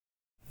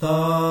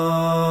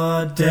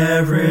The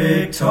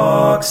Derek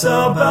talks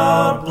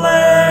about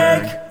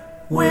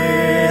black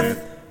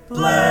with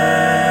blank.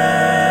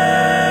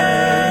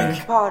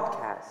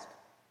 Podcast,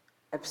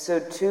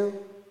 Episode 2,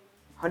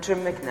 Hunter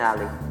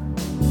McNally.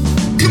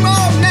 Come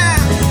on now!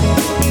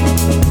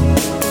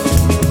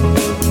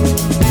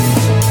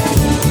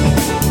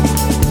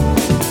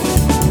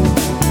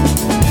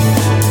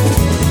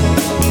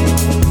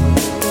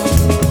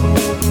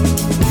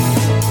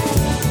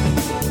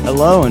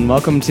 Hello and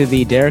welcome to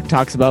the Derek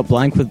Talks About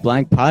Blank with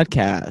Blank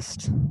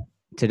podcast.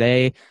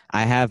 Today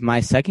I have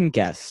my second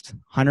guest,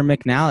 Hunter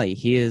McNally.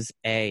 He is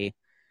a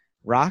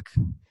rock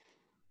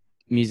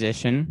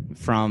musician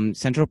from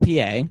Central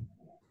PA,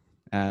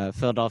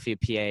 Philadelphia,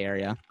 PA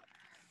area.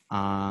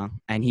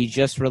 And he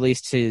just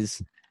released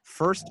his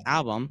first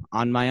album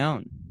on my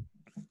own.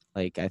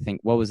 Like, I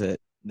think, what was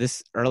it?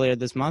 Earlier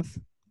this month?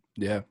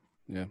 Yeah.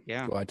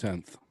 July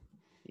 10th.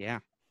 Yeah.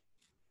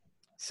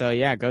 So,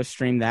 yeah, go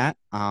stream that.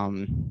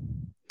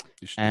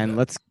 And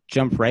let's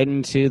jump right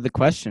into the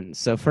questions.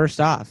 So, first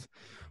off,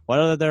 what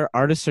other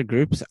artists or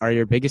groups are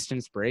your biggest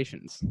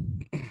inspirations?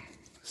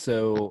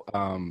 So,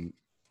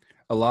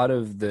 a lot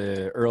of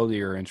the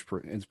earlier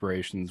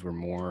inspirations were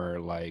more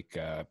like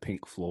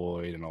Pink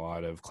Floyd and a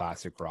lot of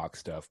classic rock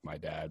stuff my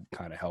dad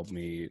kind of helped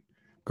me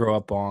grow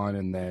up on.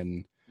 And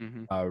then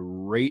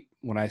right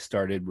when I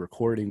started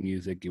recording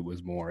music, it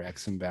was more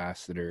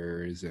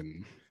Ex-Ambassadors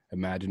and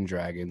Imagine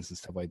Dragons and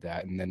stuff like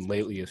that. And then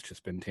lately it's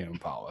just been Tame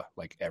Impala,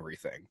 like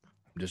everything.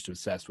 I'm just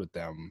obsessed with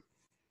them.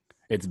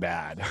 It's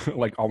bad.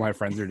 Like all my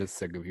friends are just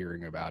sick of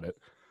hearing about it.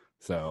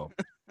 So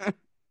I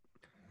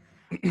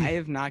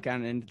have not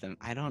gotten into them.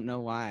 I don't know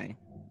why.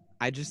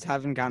 I just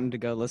haven't gotten to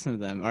go listen to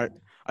them.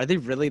 Are they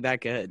really that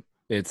good?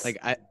 It's like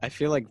I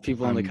feel like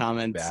people in the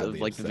comments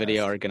of like obsessed. the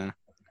video are gonna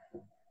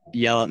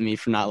yell at me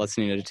for not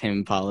listening to Tame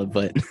Impala,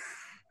 but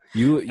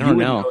You I don't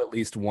would know. know at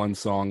least one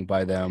song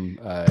by them.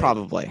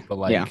 Probably. But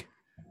like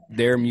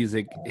their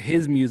music,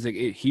 his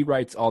music, he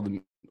writes all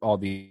the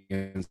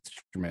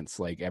instruments,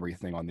 like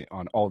everything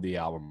on all the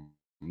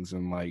albums,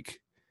 and like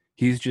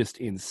he's just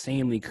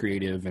insanely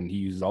creative, and he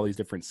uses all these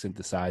different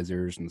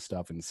synthesizers and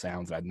stuff and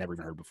sounds that I'd never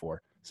even heard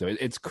before. So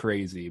it's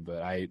crazy,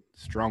 but I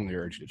strongly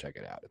urge you to check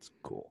it out. It's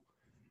cool.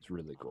 It's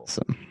really cool.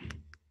 Awesome.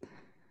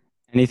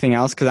 Anything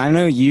else? Because I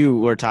know you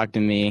were talking to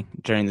me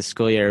during the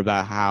school year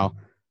about how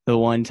the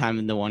one time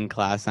in the one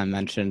class I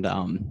mentioned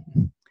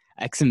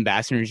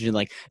Ex-Ambassadors, you're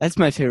like, that's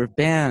my favorite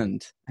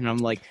band. And I'm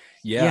like,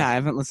 yeah, I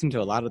haven't listened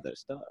to a lot of their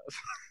stuff.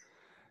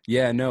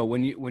 Yeah, no,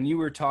 when you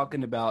were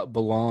talking about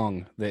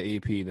Belong, the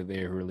EP that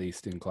they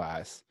released in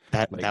class,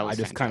 that was I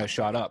just kind of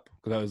shot up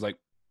because I was like,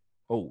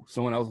 oh,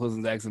 someone else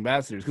listens to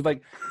Ex-Ambassadors. Because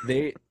like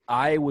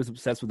I was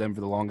obsessed with them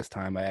for the longest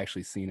time. I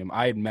actually seen them.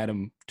 I had met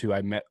them too.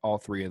 I met all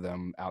three of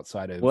them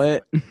outside of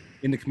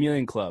in the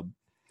Chameleon Club.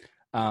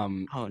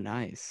 Oh,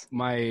 nice.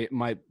 My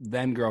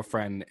then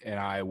girlfriend and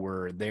I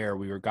were there.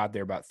 Got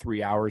there about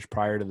 3 hours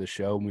prior to the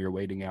show, and we were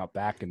waiting out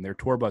back, and their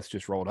tour bus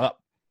just rolled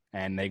up,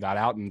 and they got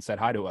out and said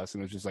hi to us,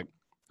 and it was just like,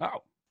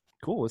 oh,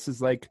 cool. This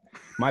is like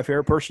my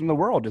favorite person in the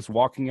world just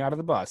walking out of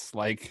the bus.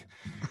 Like,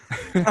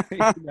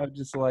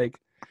 just like,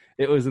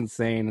 it was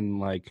insane.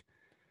 And like,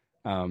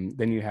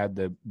 then you had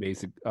the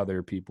basic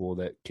other people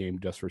that came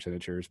just for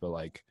signatures, but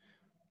like,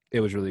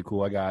 it was really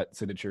cool. I got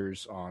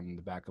signatures on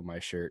the back of my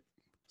shirt.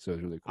 So it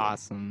was really cool.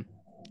 Awesome.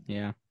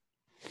 Yeah.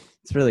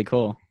 It's really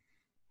cool.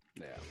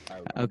 Yeah.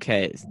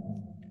 Okay.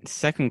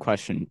 Second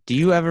question. Do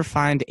you ever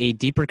find a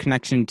deeper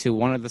connection to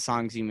one of the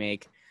songs you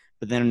make,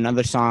 but then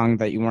another song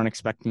that you weren't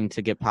expecting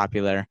to get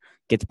popular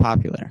gets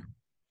popular?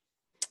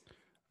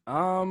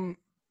 I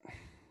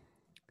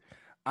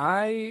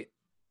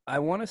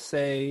want to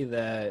say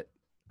that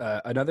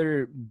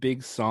another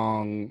big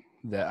song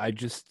that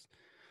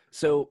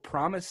so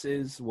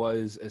Promises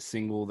was a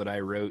single that I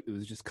wrote. It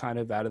was just kind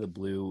of out of the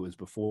blue. It was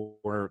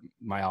before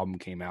my album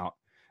came out.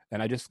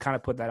 And I just kind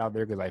of put that out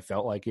there because I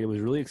felt like it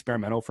was really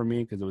experimental for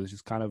me because it was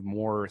just kind of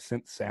more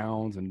synth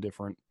sounds and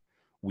different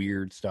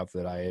weird stuff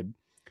that I had.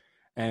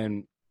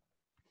 And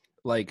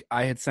like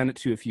I had sent it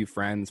to a few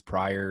friends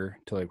prior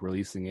to like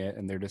releasing it.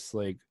 And they're just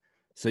like,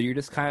 so you're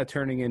just kind of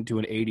turning into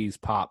an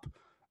 80s pop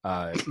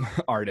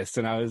artist.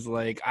 And I was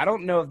like, I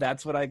don't know if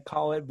that's what I'd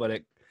call it,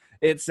 but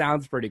it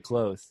sounds pretty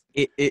close.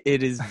 It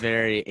is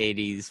very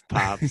 80s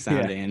pop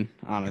sounding,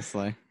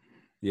 honestly.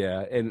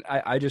 Yeah, and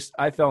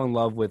I fell in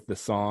love with the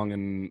song,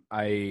 and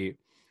I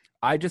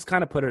just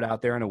kind of put it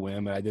out there on a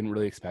whim, and I didn't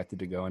really expect it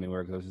to go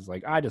anywhere because I was just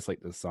like, I just like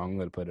this song, I'm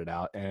going to put it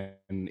out, and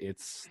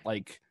it's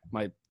like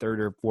my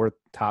third or fourth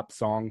top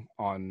song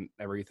on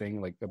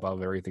everything, like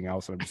above everything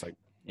else, and I'm just like,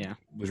 yeah,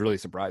 was really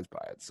surprised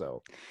by it.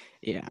 So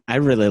yeah, I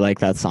really like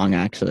that song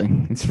actually.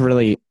 It's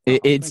really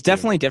it's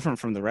definitely different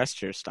from the rest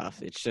of your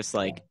stuff. It's just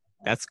like,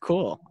 that's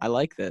cool. I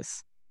like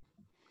this.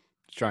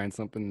 Trying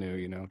something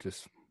new,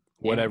 just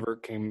whatever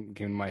came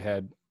in my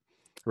head.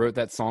 Wrote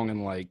that song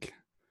in like,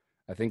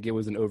 I think it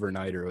was an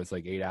overnighter. It was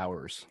like 8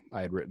 hours.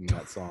 I had written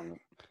that song.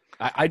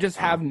 I just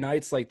have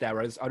nights like that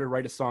where I would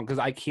write a song because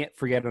I can't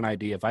forget an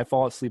idea. If I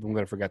fall asleep, I'm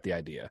going to forget the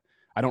idea.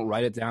 I don't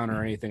write it down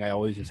or anything. I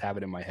always just have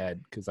it in my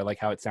head because I like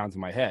how it sounds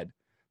in my head.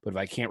 But if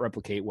I can't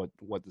replicate what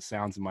the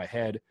sounds in my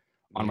head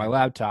on my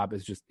laptop,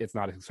 it's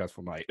not a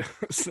successful night.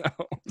 So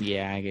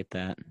Yeah, I get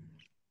that.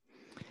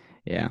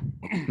 Yeah.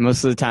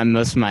 Most of the time,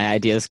 most of my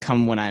ideas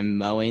come when I'm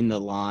mowing the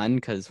lawn,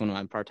 because one of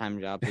my part-time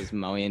jobs is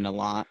mowing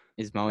lawns.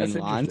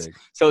 interesting.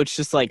 So it's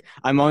just like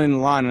I'm mowing the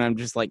lawn and I'm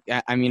just like,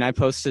 I mean, I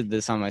posted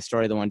this on my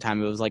story the one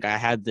time. It was like I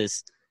had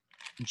this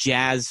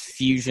jazz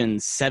fusion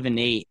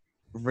 7/8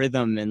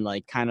 rhythm and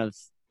like kind of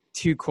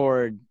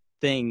 2-chord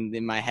thing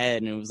in my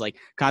head, and it was like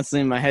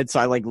constantly in my head. So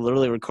I like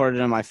literally recorded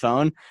it on my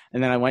phone,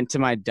 and then I went to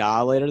my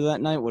DAW later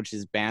that night, which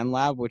is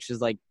BandLab, which is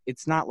like,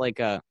 it's not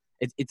like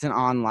it's an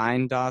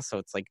online DAW, so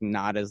it's like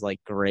not as like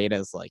great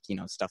as like, you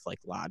know, stuff like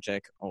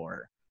Logic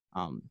or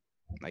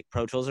like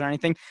Pro Tools or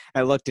anything.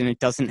 I looked and it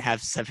doesn't have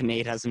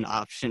 7/8 as an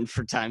option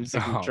for time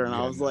signature, and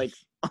I was like,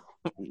 oh,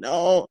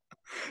 no.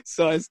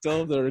 So I still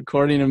have the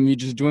recording of me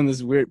just doing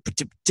this weird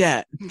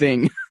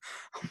thing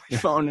on my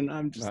phone, and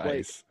I'm just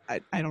Nice.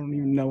 like, I don't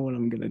even know what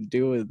I'm gonna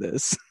do with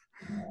this.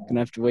 Gonna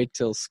have to wait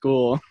till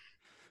school.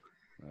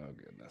 Oh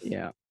goodness.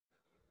 Yeah.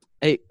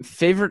 Hey,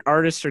 favorite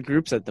artists or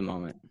groups at the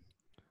moment?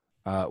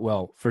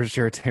 Well, for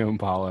sure, Tame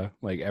Impala,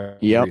 like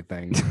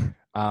everything.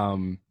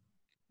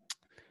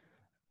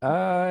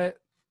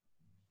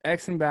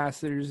 Ex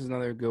Ambassadors is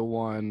another good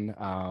one.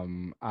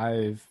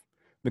 I've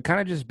been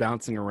kind of just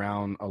bouncing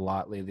around a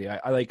lot lately.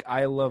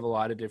 I love a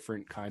lot of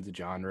different kinds of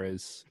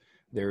genres.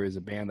 There is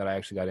a band that I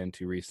actually got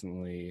into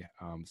recently,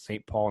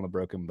 St. Paul and the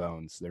Broken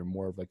Bones. They're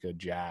more of like a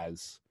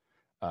jazz.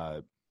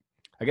 I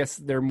guess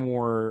they're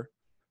more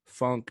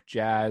funk,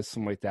 jazz,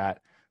 something like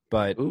that.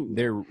 But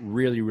they're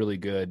really, really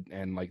good,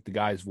 and like the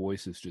guy's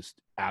voice is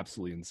just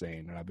absolutely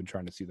insane. And I've been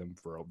trying to see them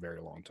for a very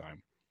long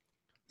time.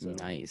 So.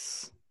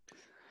 Nice.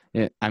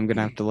 Yeah, I'm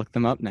gonna have to look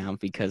them up now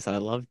because I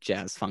love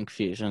jazz funk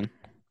fusion.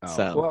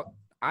 Well,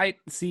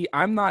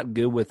 I'm not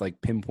good with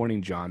like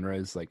pinpointing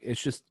genres. Like it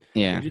just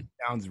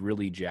sounds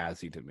really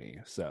jazzy to me.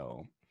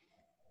 So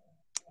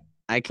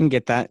I can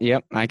get that.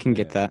 Yep, I can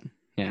get that.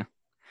 Yeah.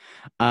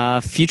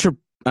 Future.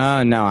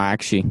 No,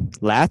 actually,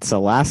 that's the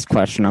last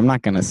question. I'm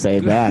not gonna say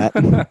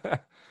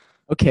that.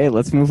 Okay,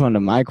 let's move on to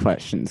my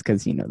questions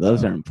because you know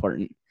those are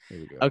important.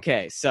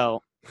 Okay,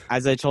 so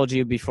as I told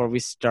you before we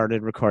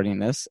started recording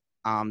this,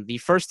 the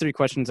first 3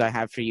 questions I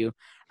have for you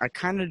are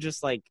kind of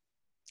just like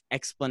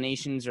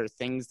explanations or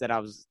things that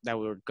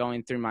were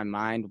going through my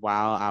mind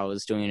while I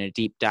was doing a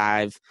deep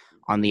dive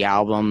on the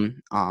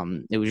album.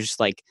 It was just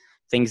like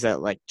things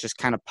that like just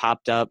kind of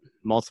popped up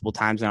multiple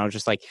times, and I was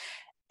just like,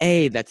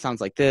 hey, that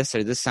sounds like this,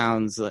 or this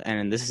sounds,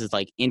 and this is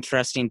like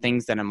interesting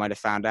things that I might have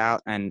found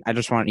out. And I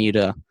just want you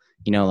to,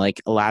 you know,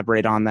 like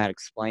elaborate on that,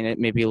 explain it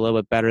maybe a little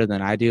bit better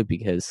than I do,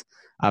 because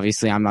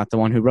obviously I'm not the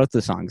one who wrote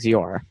the songs, you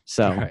are.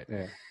 So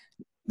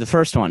the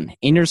first one,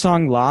 in your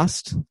song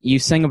Lost, you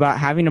sing about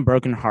having a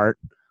broken heart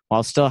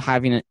while still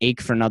having an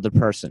ache for another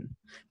person.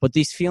 But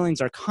these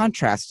feelings are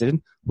contrasted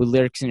with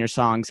lyrics in your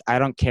songs, I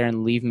Don't Care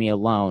and Leave Me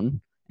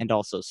Alone, and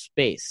also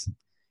Space.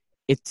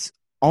 It's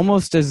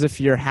almost as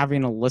if you're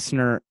having the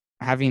listener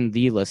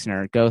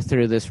go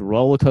through this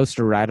roller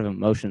coaster ride of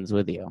emotions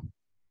with you.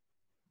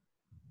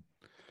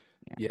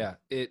 Yeah,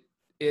 the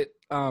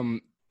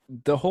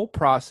whole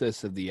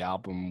process of the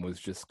album was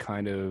just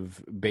kind of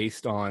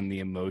based on the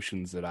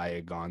emotions that I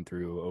had gone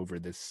through over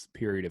this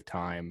period of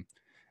time.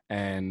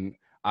 And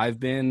I've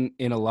been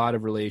in a lot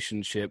of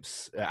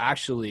relationships.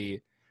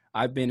 Actually,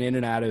 I've been in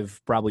and out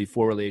of probably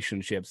 4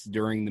 relationships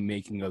during the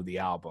making of the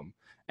album.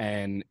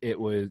 And it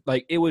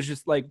was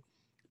just like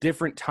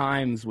different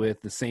times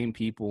with the same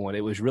people, and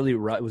it was really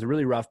rough. It was a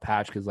really rough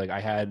patch because like I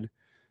had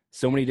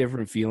so many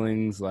different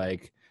feelings.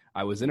 Like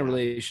I was in a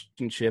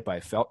relationship,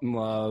 I felt in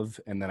love,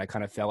 and then I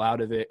kind of fell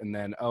out of it, and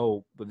then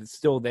but it's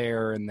still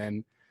there, and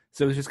then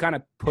so it was just kind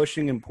of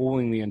pushing and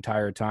pulling the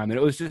entire time, and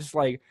it was just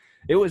like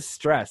it was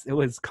stress. It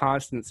was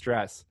constant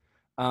stress.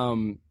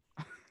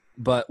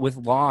 But with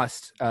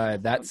Lost,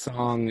 that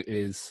song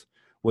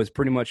was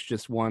pretty much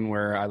just one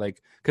where I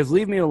like, because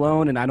Leave Me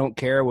Alone and I Don't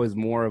Care was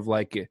more of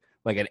like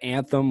an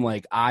anthem,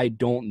 like I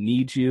don't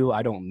need you,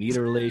 I don't need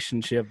a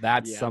relationship,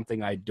 that's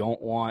something I don't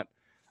want.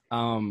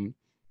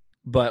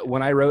 But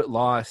when I wrote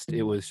Lost,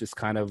 it was just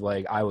kind of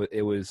like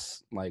it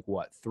was like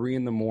 3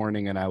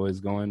 a.m, and I was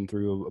going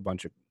through a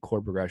bunch of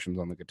chord progressions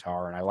on the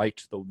guitar, and I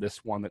liked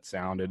this one that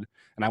sounded,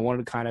 and I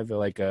wanted kind of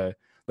like a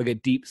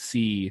deep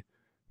C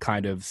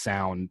kind of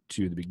sound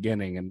to the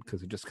beginning, and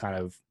because it just kind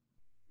of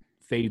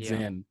fades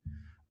in.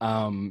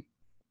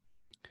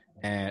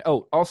 And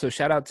also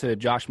shout out to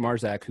Josh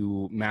Marzak,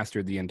 who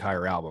mastered the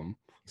entire album.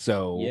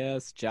 So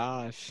yes,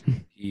 Josh.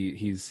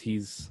 he's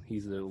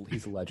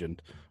a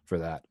legend for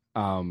that.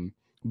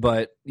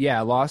 But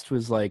yeah, Lost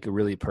was like a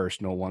really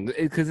personal one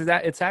because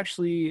it's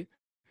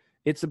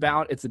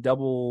a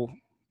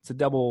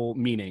double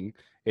meaning.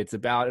 It's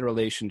about a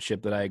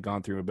relationship that I had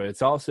gone through, but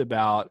it's also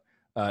about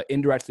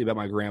indirectly about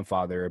my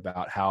grandfather,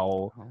 about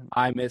how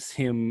I miss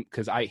him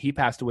because he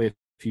passed away a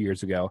few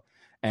years ago,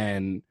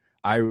 and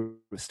I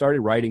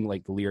started writing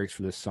like the lyrics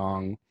for this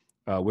song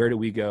Where do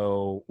we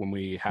go when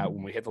we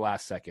hit the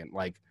last second?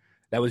 Like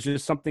that was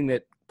just something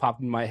that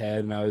popped in my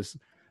head, and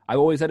I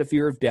always had a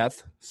fear of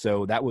death,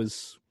 so that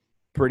was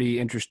pretty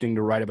interesting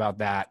to write about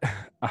that.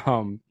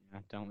 Don't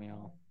we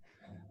all?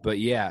 But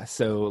yeah,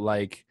 so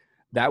like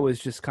that was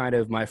just kind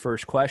of my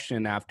first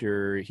question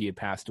after he had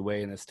passed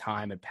away and this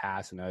time had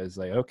passed, and I was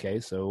like, okay,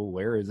 so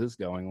where is this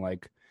going?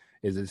 Like,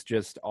 is this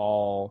just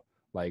all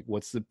like,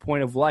 what's the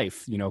point of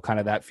life? Kind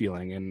of that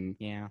feeling. And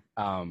Yeah.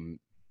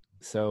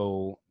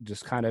 So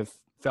just kind of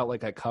felt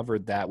like I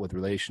covered that with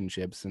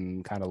relationships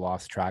and kind of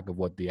lost track of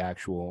what the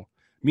actual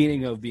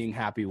meaning of being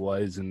happy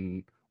was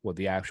and what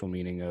the actual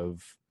meaning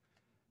of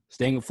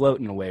staying afloat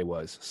in a way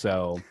was.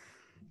 So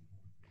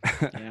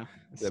Yeah.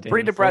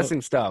 pretty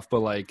depressing stuff, but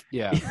like,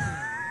 yeah.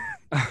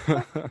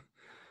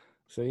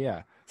 So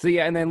yeah.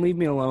 And then Leave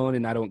Me Alone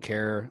and I Don't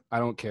Care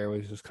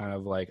was just kind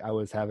of like, I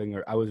was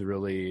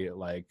really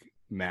like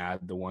mad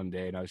the one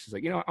day, and I was just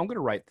like, I'm going to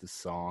write this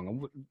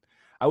song.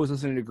 I was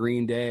listening to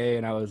Green Day,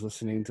 and I was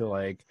listening to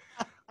like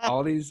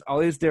all these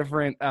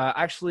different,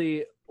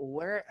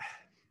 where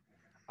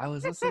I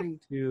was listening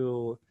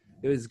to,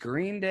 it was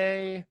Green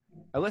Day.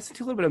 I listened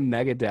to a little bit of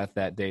Megadeth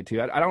that day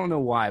too. I don't know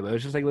why, but it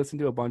was just like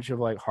listening to a bunch of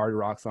like hard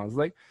rock songs.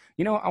 Like,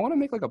 I want to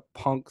make like a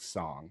punk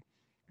song.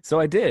 So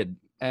I did,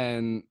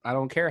 and I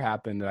Don't Care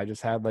happened. And I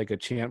just had like a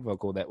chant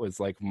vocal that was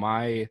like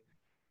my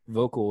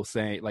vocal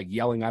saying, like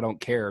yelling, I don't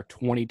care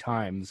 20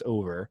 times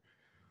over.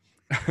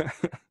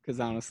 Because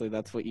honestly,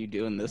 that's what you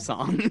do in this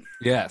song.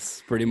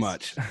 Yes, pretty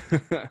much.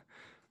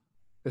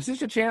 It's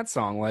just a chant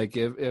song. Like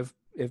if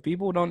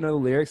people don't know the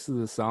lyrics to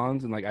the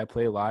songs and like I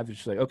play live, it's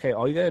just like, okay,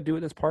 all you gotta do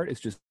with this part is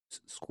just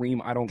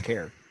scream, I don't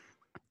care.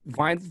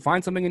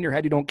 Find something in your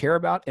head you don't care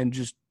about and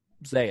just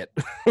say it.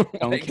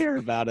 Don't care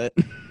about it.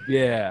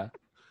 Yeah.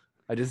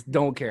 I just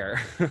don't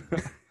care.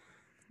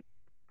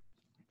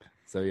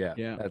 So yeah,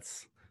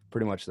 that's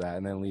pretty much that.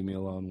 And then Leave Me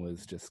Alone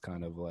was just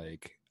kind of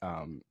like,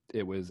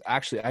 it was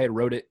actually, I had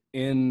wrote it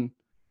in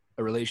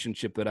a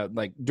relationship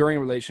during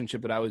a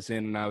relationship that I was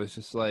in, and I was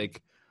just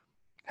like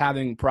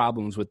having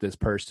problems with this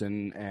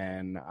person,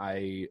 and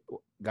I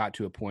got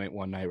to a point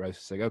one night where I was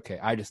just like, okay,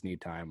 I just need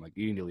time. Like,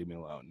 you need to leave me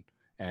alone,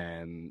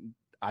 and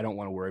I don't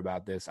want to worry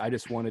about this. I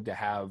just wanted to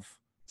have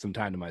some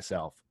time to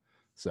myself.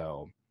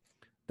 So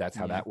that's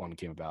how that one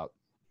came about.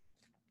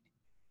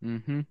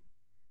 Mm-hmm.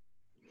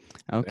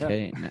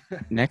 Okay.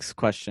 Next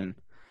question.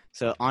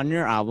 So on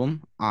your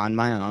album, On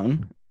My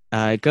Own,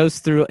 it goes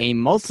through a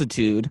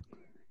multitude,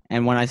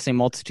 and when I say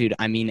multitude,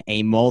 I mean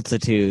a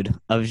multitude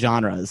of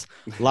genres.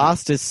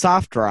 Lost is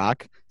soft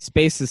rock,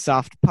 Space is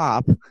soft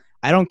pop,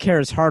 I Don't Care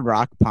is hard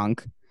rock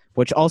punk,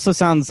 which also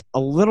sounds a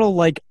little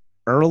like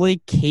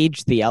early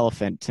Cage the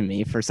Elephant to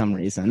me for some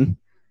reason.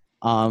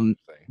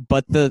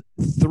 But the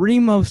three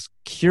most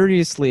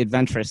curiously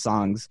adventurous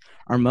songs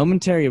are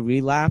Momentary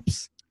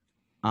Relapse,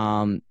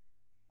 and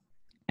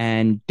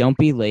Don't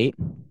Be Late,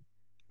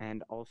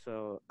 and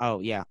also,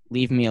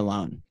 Leave Me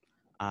Alone.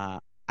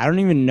 I don't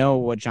even know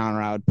what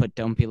genre I would put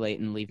Don't Be Late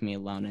and Leave Me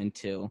Alone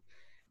into.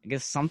 I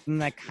guess something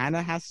that kind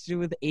of has to do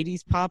with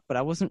 80s pop, but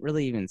I wasn't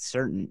really even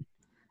certain.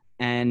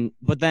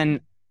 But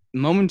then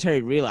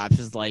Momentary Relapse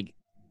is like,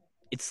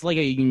 it's like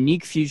a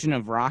unique fusion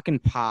of rock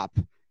and pop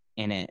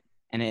in it.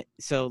 And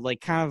so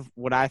like kind of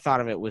what I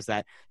thought of it was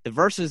that the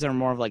verses are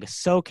more of like a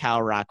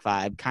SoCal rock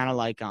vibe, kind of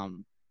like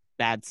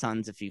Bad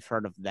Sons, if you've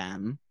heard of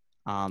them.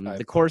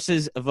 The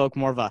choruses evoke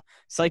more of a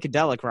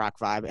psychedelic rock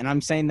vibe, and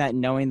I'm saying that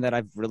knowing that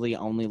I've really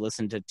only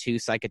listened to two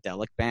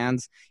psychedelic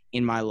bands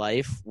in my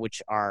life,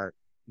 which are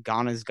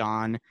Gone is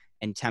Gone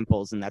and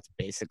Temples, and that's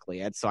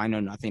basically it. So I know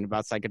nothing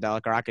about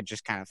psychedelic rock. It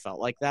just kind of felt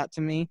like that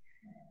to me.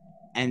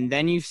 And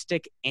then you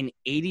stick an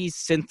 80s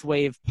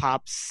synthwave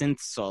pop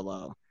synth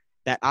solo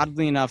that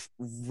oddly enough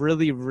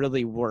really,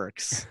 really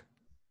works.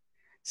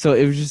 So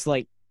it was just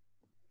like,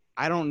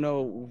 I don't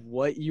know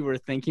what you were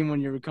thinking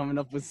when you were coming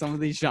up with some of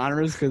these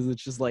genres, because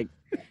it's just like,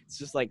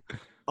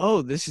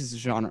 oh, this is a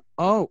genre.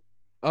 Oh,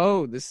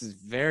 this is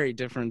very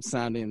different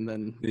sounding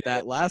than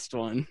that last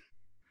one.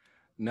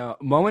 No,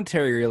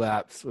 Momentary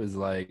Relapse was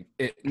like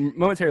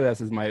Momentary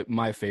Relapse is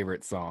my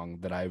favorite song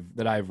that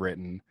I've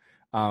written.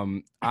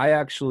 I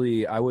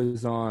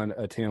was on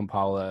a Tame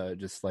Impala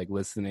just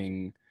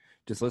listening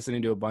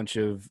to a bunch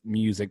of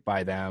music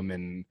by them,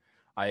 and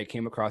I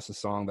came across a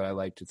song that I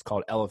liked. It's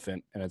called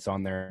Elephant, and it's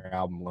on their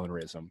album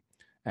Lonerism.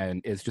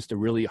 And it's just a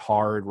really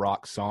hard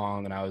rock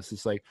song. And I was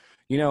just like,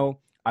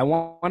 I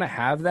want to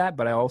have that,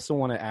 but I also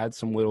want to add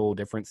some little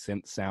different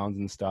synth sounds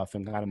and stuff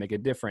and kind of make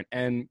it different.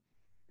 And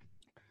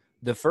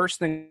the first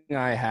thing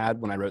I had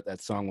when I wrote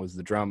that song was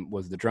the drum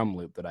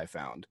loop that I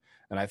found.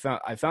 And I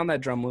found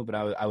that drum loop, and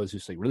I was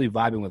just like really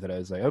vibing with it. I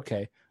was like,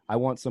 okay, I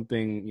want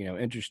something,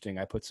 interesting.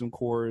 I put some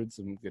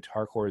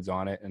guitar chords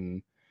on it,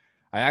 and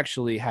I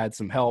actually had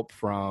some help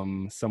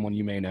from someone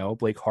you may know.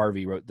 Blake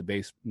Harvey wrote the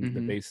bass,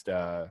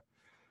 the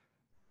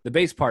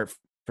bass part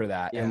for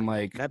that. Yeah, and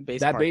that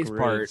bass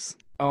part,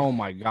 oh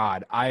my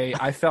God,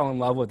 I fell in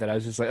love with it. I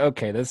was just like,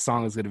 okay, this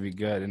song is going to be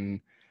good.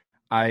 And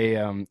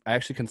I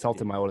actually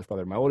consulted my oldest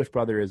brother. My oldest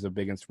brother is a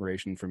big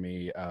inspiration for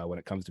me when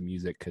it comes to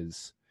music,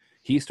 because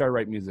he started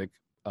writing music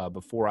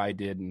before I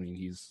did. I mean,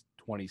 he's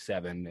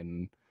 27,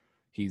 and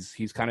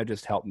he's kind of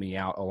just helped me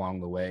out along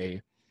the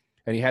way.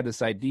 And he had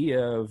this idea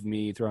of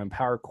me throwing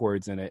power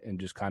chords in it and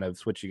just kind of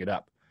switching it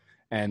up.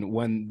 And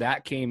when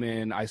that came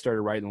in, I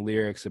started writing the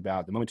lyrics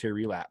about the momentary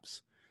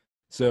relapse.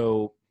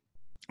 So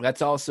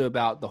that's also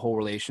about the whole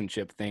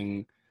relationship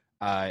thing.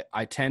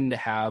 I tend to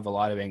have a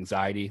lot of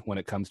anxiety when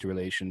it comes to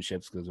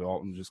relationships because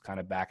I'm just kind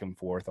of back and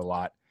forth a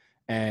lot.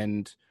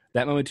 And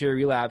that momentary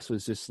relapse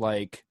was just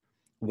like,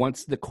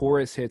 once the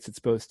chorus hits, it's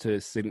supposed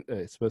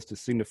to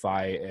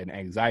signify an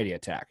anxiety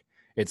attack.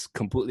 It's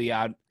completely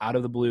out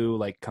of the blue,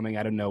 like coming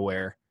out of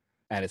nowhere,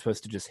 and it's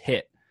supposed to just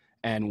hit.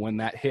 And when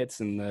that hits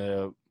and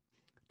the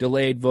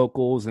delayed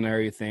vocals and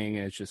everything,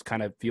 it just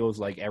kind of feels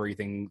like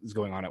everything is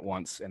going on at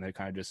once, and it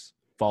kind of just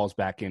falls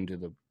back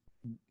into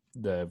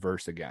the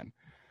verse again.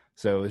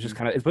 So it's just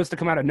kind of, it's supposed to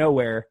come out of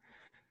nowhere,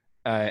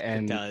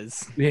 and it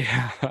does.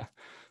 Yeah.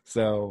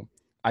 So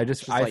I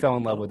fell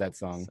in love with that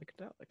song.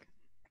 Psychedelic.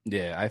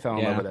 Yeah, I fell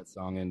in love with that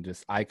song, and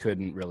just I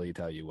couldn't really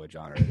tell you what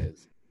genre it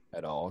is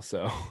at all.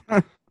 So,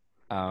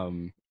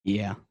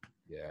 yeah.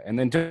 And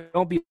then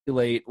Don't Be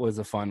Late was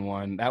a fun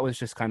one. That was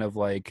just kind of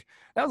like,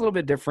 that was a little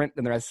bit different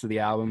than the rest of the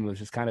album. It was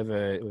just kind of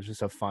it was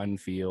just a fun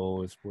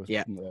feel. It was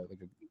like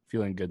a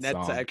feeling good song.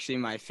 That's actually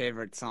my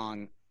favorite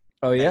song.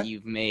 Oh yeah, that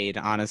you've made.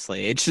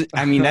 Honestly, it's just,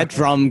 I mean, that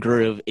drum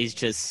groove is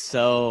just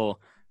so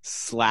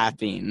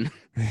slapping.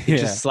 It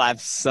just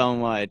slaps so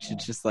much.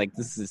 It's just like,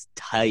 this is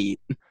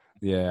tight.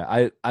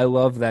 Yeah, I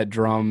love that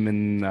drum,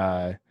 and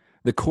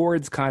the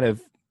chords kind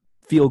of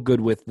feel good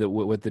with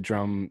the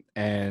drum.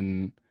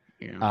 And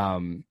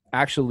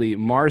actually,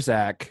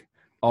 Marzak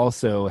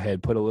also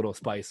had put a little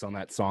spice on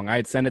that song. I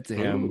had sent it to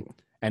him,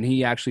 and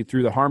he actually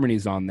threw the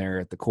harmonies on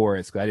there at the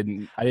chorus because I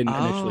didn't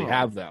initially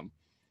have them.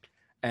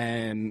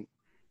 And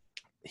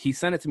he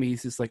sent it to me.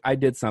 He's just like, I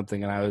did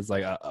something, and I was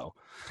like, uh-oh.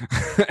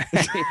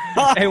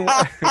 and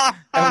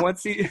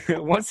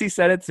once he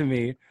said it to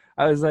me,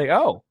 I was like,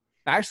 oh,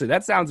 actually,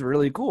 that sounds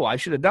really cool. I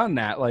should have done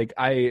that. Like,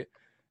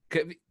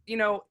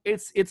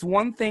 it's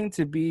one thing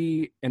to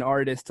be an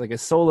artist, like a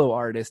solo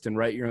artist, and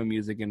write your own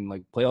music and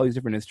like play all these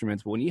different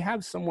instruments. But when you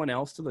have someone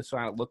else to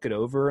try to look it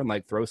over and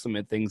like throw some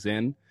things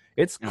in,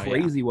 it's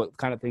crazy what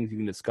kind of things you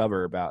can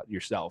discover about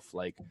yourself.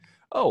 Like,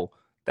 oh,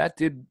 that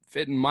did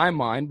fit in my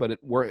mind, but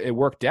it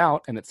worked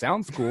out and it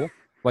sounds cool.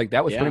 Like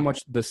that was pretty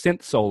much the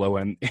synth solo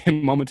in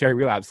Momentary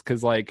Relapse.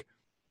 Cause like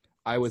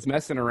I was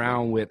messing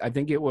around with, I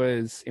think it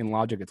was in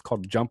Logic, it's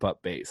called jump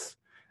up bass.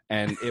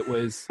 And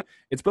it's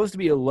supposed to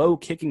be a low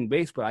kicking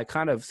bass, but I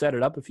kind of set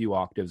it up a few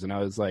octaves and I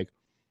was like,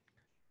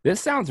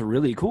 this sounds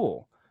really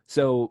cool.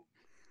 So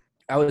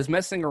I was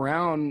messing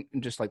around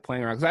and just like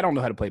playing around because I don't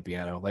know how to play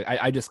piano. Like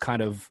I just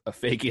kind of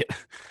fake it.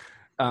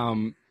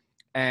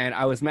 And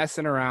I was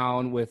messing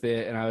around with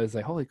it, and I was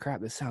like, holy crap,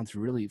 this sounds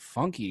really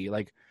funky.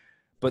 Like,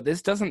 but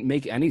this doesn't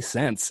make any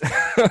sense.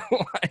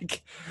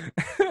 Like,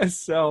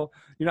 so,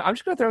 I'm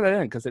just going to throw that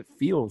in because it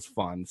feels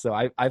fun. So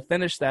I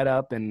finished that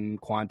up and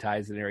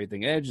quantized it and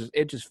everything. And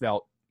it just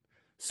felt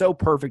so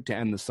perfect to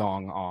end the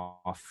song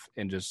off,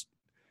 and just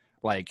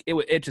like,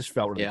 it just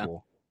felt really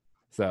cool.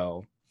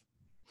 So,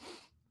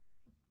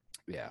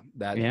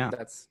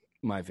 that's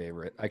my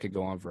favorite. I could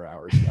go on for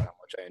hours about how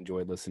much I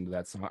enjoyed listening to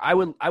that song. I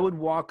would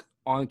walk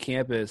on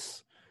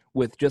campus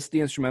with just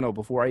the instrumental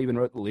before I even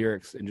wrote the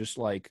lyrics and just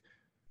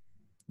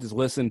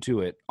listen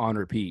to it on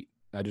repeat.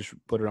 I just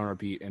put it on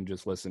repeat and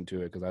just listen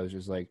to it because I was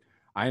just like,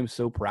 I am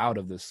so proud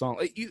of this song.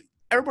 Like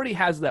everybody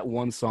has that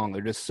one song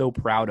they're just so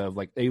proud of.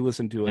 Like they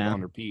listen to it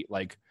on repeat.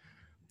 Like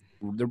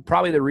they're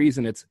probably the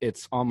reason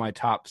it's on my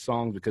top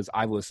songs because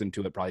I've listened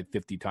to it probably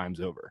 50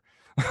 times over.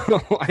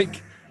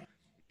 Like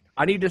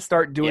I need to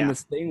start doing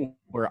this thing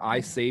where I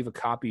save a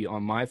copy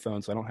on my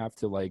phone so I don't have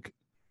to like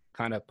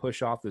kind of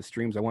push off the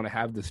streams. I want to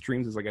have the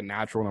streams as like a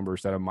natural number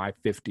instead of my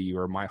 50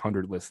 or my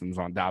 100 listens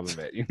on top of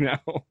it,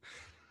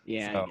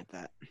 Yeah, so, I get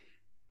that.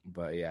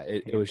 But yeah,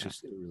 it was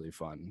just really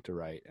fun to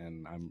write,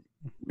 and I'm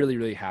really,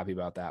 really happy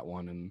about that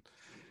one. And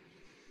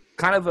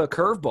kind of a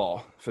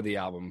curveball for the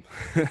album.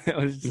 It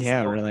was just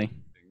really.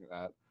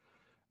 That.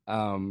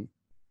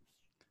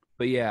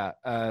 But yeah,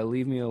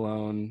 Leave Me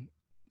Alone.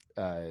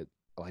 I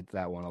liked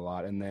that one a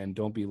lot, and then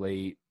Don't Be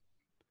Late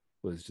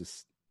was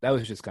just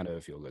kind of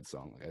a feel good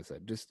song. Like I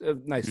said, just a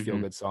nice feel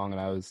good song,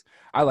 and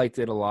I liked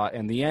it a lot.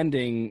 And the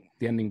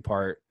ending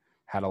part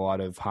had a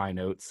lot of high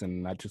notes,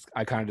 and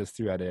I kind of just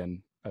threw that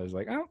in. I was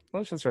like, oh,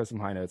 let's just throw some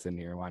high notes in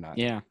here. Why not?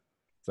 Yeah.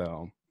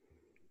 So,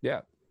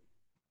 yeah.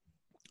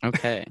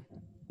 Okay.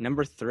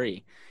 Number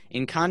 3.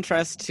 In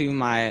contrast to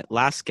my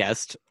last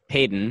guest,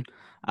 Peyton,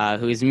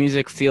 whose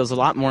music feels a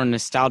lot more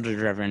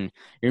nostalgia-driven,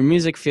 your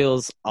music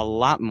feels a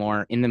lot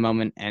more in the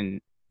moment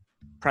and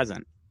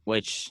present,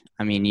 which,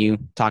 I mean, you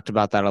talked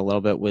about that a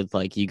little bit with,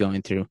 like, you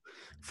going through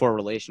 4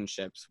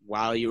 relationships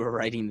while you were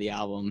writing the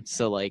album.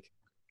 So, like,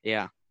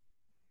 yeah.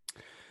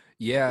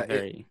 Yeah,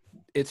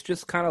 it's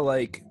just kind of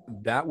like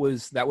that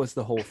was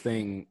the whole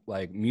thing.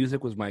 Like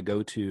music was my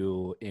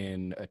go-to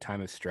in a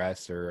time of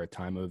stress or a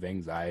time of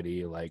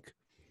anxiety. Like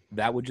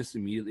that would just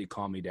immediately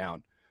calm me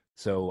down.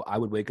 So I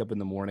would wake up in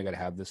the morning, I'd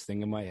have this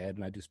thing in my head,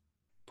 and I just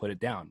put it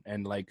down.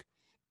 And like,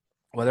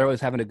 whether I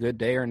was having a good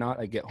day or not,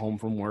 I get home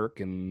from work,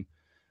 and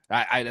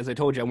as I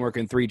told you, I'm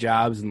working 3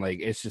 jobs, and like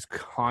it's just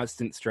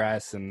constant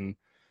stress and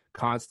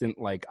constant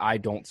like I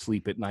don't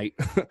sleep at night.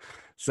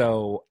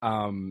 So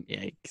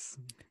Yikes.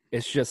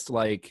 it's just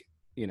like,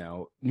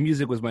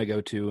 music was my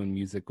go-to, and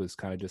music was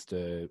kind of just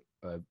a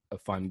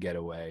fun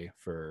getaway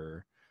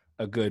for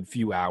a good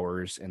few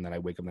hours, and then I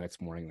wake up the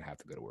next morning and I have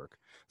to go to work.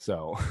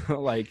 So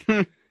like,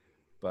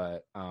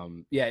 but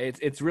yeah,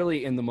 it's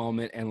really in the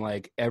moment, and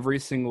like every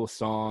single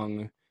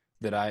song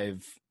that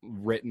I've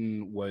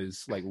written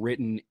was like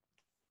written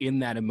in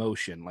that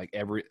emotion. Like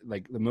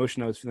the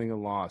emotion I was feeling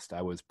lost,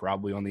 I was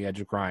probably on the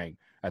edge of crying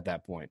at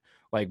that point.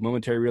 Like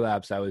Momentary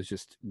Relapse, I was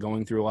just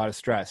going through a lot of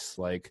stress,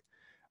 like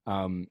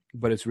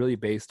but it's really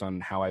based on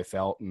how I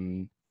felt,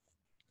 and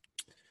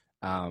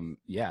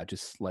yeah,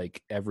 just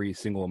like every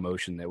single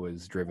emotion that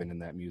was driven in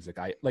that music.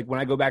 I like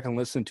when I go back and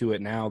listen to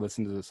it now,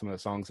 listen to some of the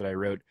songs that I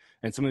wrote,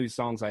 and some of these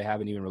songs I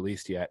haven't even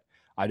released yet.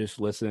 I just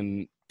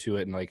listen to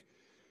it and like,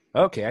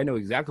 okay, I know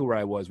exactly where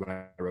I was when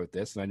I wrote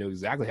this, and I know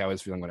exactly how I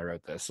was feeling when I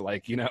wrote this.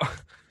 Like,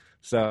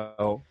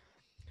 so.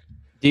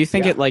 Do you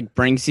think Yeah. it like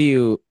brings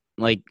you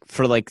like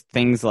for like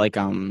things like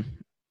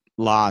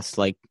Lost,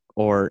 like,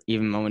 or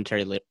even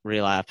Momentary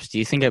Relapse? Do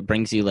you think it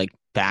brings you like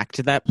back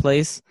to that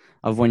place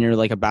of when you're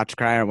like about to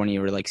cry, or when you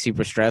were like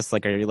super stressed?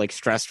 Like, are you like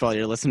stressed while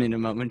you're listening to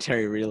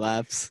Momentary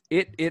Relapse?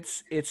 It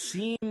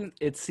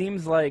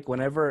seems like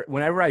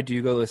whenever I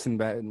do go listen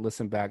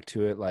back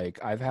to it, like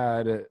I've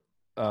had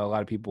a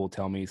lot of people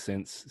tell me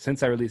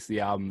since I released the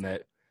album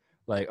that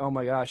like, oh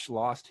my gosh,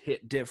 Lost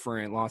hit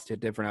different.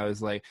 I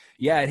was like,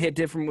 yeah, it hit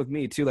different with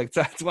me too. Like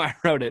that's why I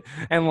wrote it.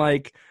 And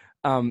like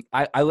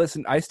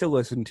I still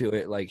listen to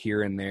it like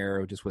here and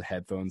there just with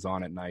headphones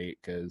on at night,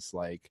 because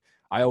like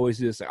I always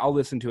do this. I'll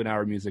listen to an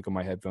hour of music on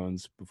my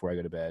headphones before I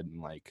go to bed, and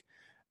like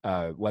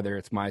whether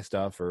it's my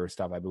stuff or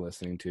stuff I've been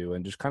listening to,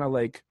 and just kind of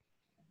like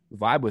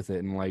vibe with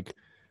it, and like,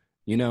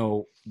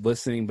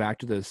 listening back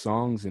to those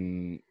songs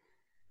and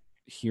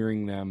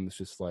hearing them, it's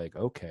just like,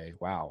 okay,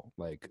 wow,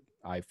 like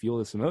I feel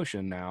this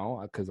emotion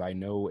now because I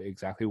know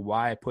exactly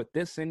why I put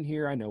this in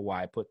here. I know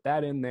why I put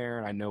that in there,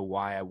 and I know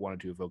why I wanted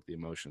to evoke the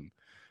emotion.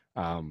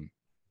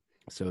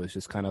 So it's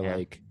just kind of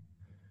like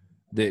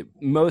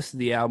most of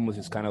the album was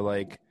just kind of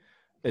like,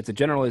 it's a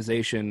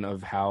generalization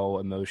of how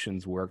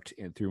emotions worked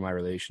through my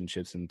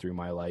relationships and through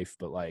my life,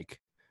 but like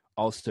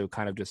also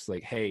kind of just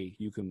like, hey,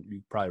 you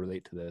probably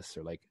relate to this,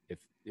 or like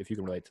if you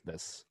can relate to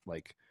this,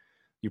 like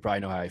you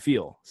probably know how I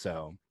feel.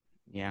 So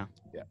Yeah.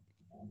 yeah.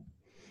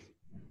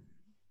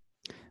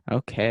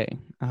 Okay.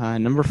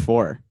 Number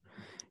 4.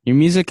 Your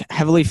music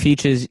heavily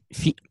features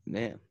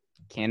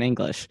can't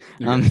English.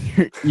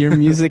 Your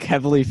music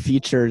heavily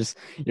features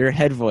your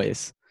head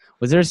voice.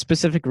 Was there a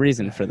specific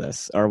reason for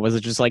this, or was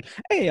it just like,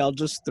 hey, I'll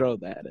just throw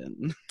that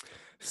in?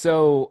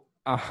 So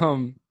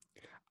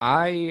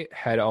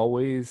I'd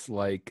always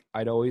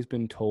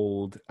been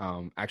told,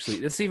 actually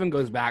this even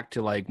goes back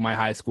to like my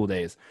high school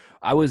days.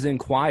 I was in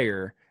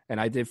choir, and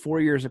I did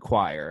 4 years of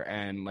choir,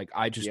 and like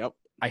I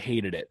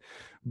hated it.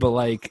 But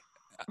like,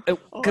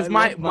 because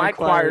my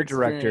choir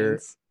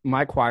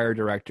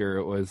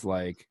director was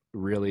like,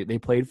 really, they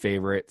played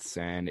favorites,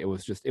 and it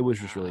was just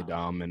really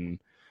dumb. And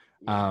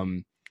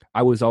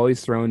I was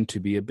always thrown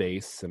to be a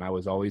bass, and I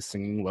was always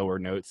singing lower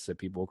notes that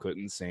people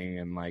couldn't sing,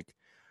 and like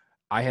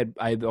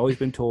I've always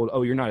been told,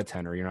 oh, you're not a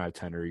tenor,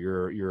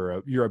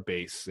 you're a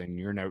bass, and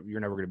you're never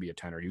going to be a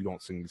tenor, you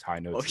don't sing these high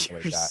notes. Oh,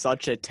 like you're that.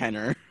 such a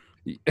tenor.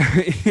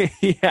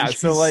 Yeah, You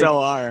so like,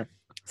 are.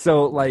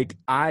 so like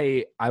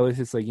I was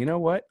just like, you know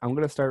what? I'm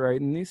gonna start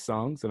writing these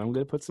songs, and I'm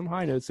gonna put some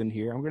high notes in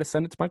here. I'm gonna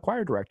send it to my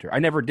choir director. I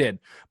never did,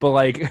 but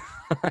like,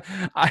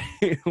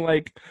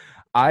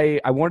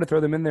 I wanted to throw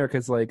them in there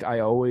because like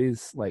I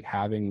always like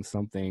having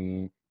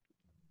something.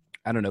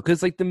 I don't know,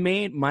 because like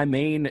my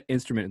main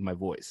instrument is my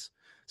voice,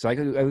 so I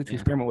like to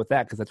experiment with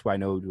that because that's what I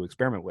know to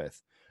experiment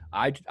with.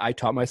 I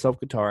taught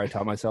myself guitar, I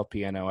taught myself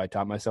piano, I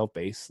taught myself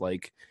bass,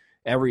 like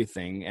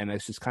everything, and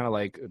it's just kind of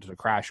like it's a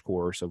crash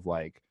course of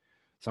like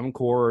some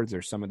chords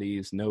or some of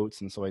these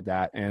notes and stuff like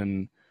that.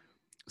 And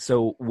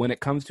so when it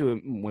comes to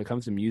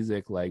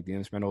music, like the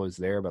instrumental is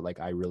there, but like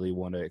I really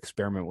want to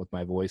experiment with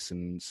my voice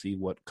and see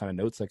what kind of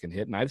notes I can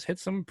hit. And I've hit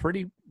some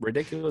pretty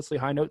ridiculously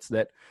high notes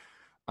that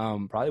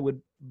probably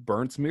would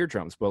burn some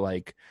eardrums, but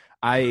like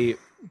I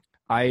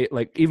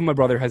like, even my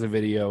brother has a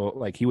video,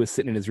 like he was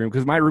sitting in his room,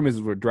 because my room is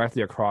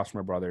directly across from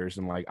my brother's,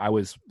 and like I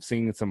was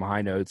singing some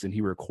high notes, and he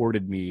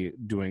recorded me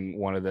doing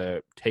one of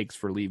the takes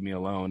for Leave Me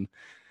Alone.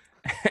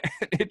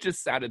 It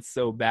just sounded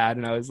so bad,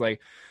 and I was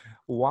like,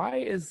 why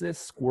is this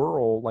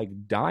squirrel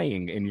like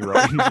dying in your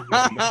own room?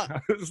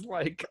 I was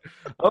like,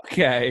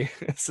 okay,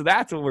 so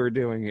that's what we're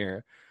doing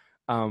here.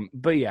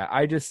 But yeah,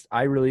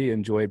 I really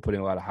enjoyed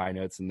putting a lot of high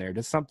notes in there,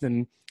 just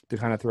something to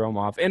kind of throw him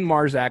off. And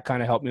Marzak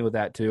kind of helped me with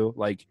that too.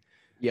 Like,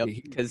 Yep,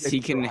 because he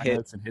can hit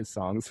notes in his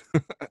songs.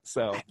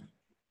 So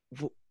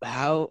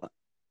how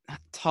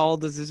tall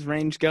does his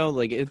range go?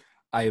 Like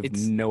I have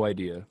it's no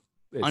idea.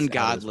 It's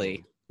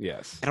ungodly.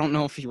 Yes. I don't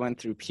know if he went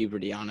through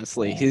puberty,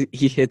 honestly.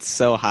 He hits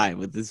so high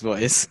with his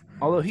voice.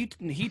 Although he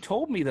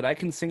told me that I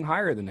can sing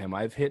higher than him.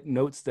 I've hit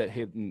notes that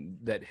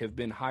have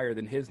been higher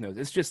than his notes.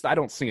 It's just I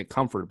don't sing it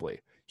comfortably.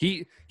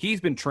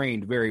 He's been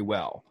trained very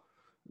well.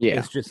 Yeah.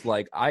 It's just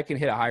like I can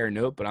hit a higher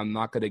note, but I'm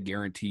not going to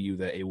guarantee you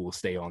that it will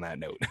stay on that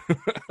note.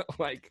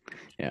 Like,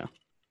 yeah.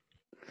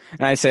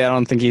 And I say I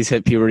don't think he's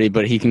hit puberty,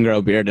 but he can grow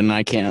a beard and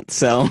I can't.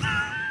 So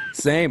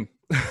same.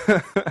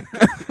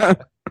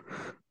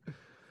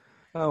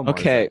 Oh,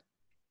 okay.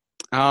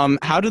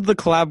 How did the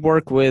collab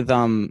work with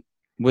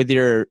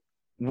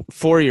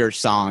your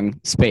song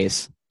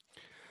Space?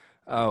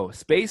 Oh,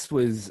 Space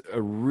was a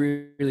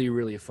really,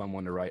 really fun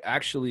one to write.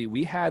 Actually,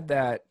 we had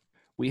that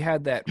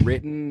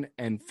written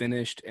and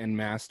finished and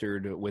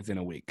mastered within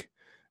a week.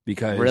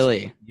 Because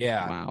really,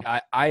 yeah, wow.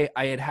 I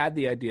had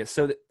the idea.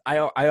 So that I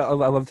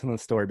love telling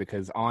the story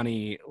because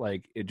Ani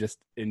it just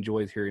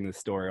enjoys hearing the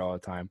story all the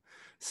time.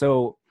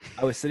 So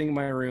I was sitting in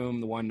my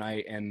room the one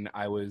night and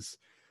I was,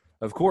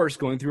 of course,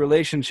 going through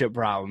relationship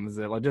problems.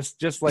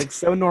 Just like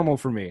so normal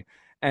for me.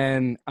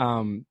 And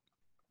I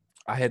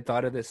had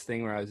thought of this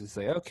thing where I was just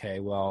like,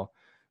 okay, well,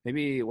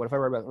 maybe what if I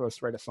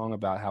write a song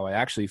about how I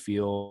actually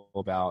feel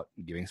about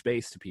giving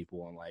space to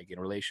people and like in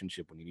a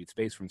relationship when you need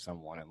space from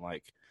someone and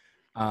like.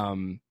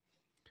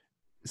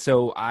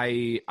 So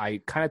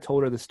I kind of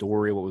told her the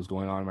story of what was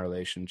going on in my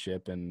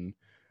relationship, and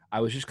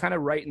I was just kind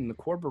of writing the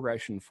chord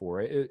progression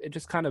for it. It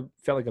just kind of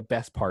felt like a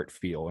best part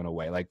feel in a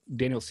way, like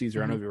Daniel Caesar.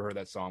 I don't know if you heard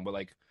that song, but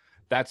like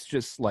that's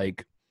just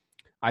like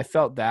I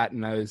felt that,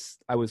 and I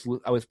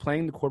was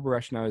playing the chord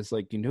progression. I was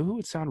like, you know who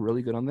would sound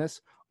really good on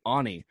this?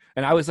 Ani.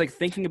 And I was like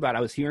thinking about it.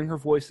 I was hearing her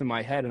voice in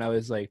my head, and I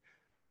was like,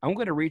 I'm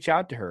going to reach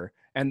out to her.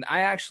 And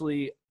I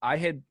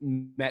had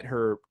met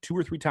her 2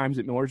 or 3 times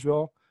at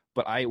Millersville.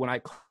 But when I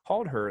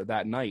called her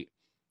that night,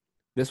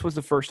 this was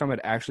the first time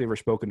I'd actually ever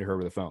spoken to her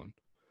over the phone.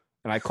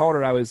 And I called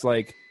her. I was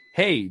like,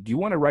 hey, do you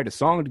want to write a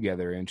song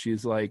together? And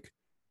she's like,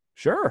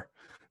 sure.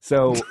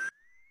 So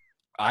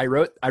I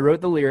wrote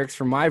the lyrics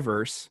for my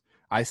verse.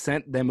 I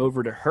sent them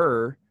over to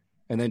her.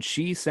 And then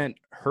she sent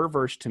her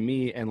verse to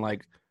me. And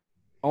like,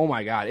 oh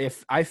my God,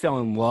 if I fell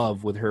in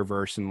love with her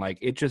verse. And like,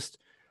 it just,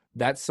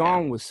 that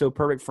song was so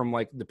perfect from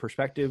like the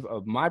perspective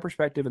of my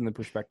perspective and the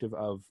perspective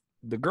of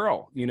the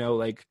girl, you know,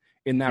 like,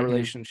 in that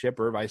relationship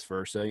or vice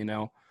versa, you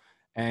know?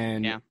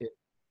 And and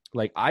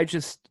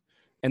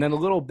then the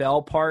little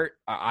bell part,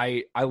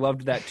 I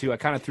loved that too. I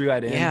kind of threw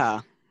that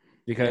in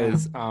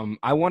because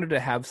I wanted to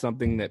have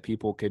something that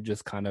people could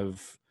just kind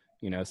of,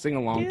 you know, sing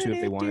along to if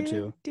they wanted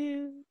to.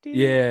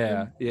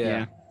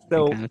 Yeah.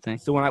 So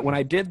when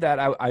I did that,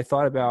 I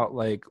thought about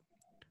like,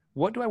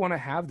 what do I want to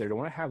have there? Do I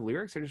want to have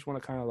lyrics or just want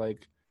to kind of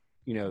like,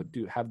 you know,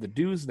 have the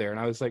dues there? And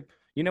I was like,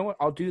 you know what?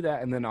 I'll do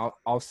that, and then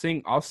I'll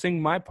sing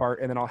my part,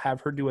 and then I'll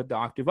have her do it the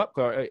octave up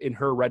in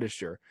her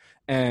register.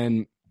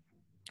 And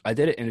I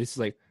did it, and it's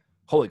like,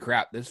 holy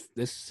crap, this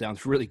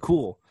sounds really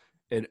cool.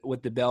 And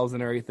with the bells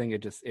and everything,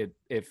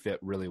 it fit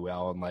really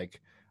well. And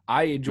like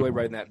I enjoyed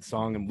writing that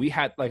song, and we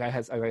had like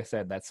I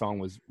said, that song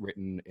was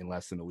written in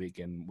less than a week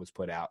and was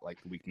put out like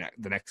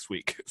the next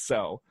week.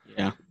 So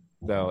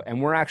and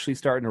we're actually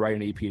starting to write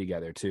an EP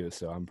together too.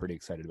 So I'm pretty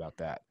excited about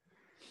that.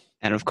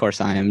 And of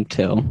course, I am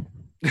too.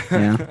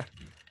 Yeah.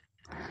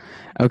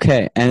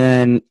 Okay, and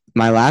then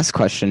my last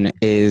question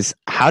is,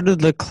 how did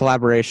the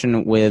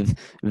collaboration with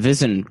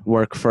Vision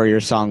work for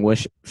your song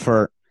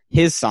for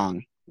his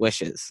song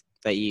Wishes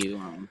that you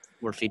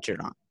were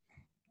featured on?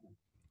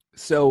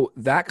 So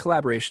that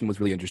collaboration was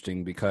really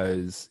interesting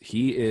because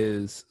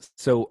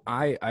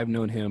I've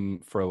known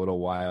him for a little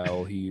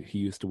while. He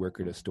used to work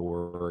at a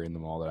store in the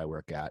mall that I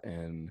work at,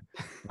 and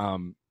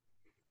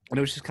it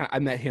was just I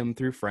met him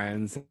through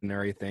friends and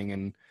everything,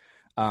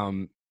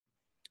 and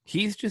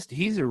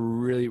he's a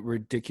really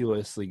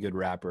ridiculously good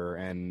rapper,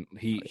 and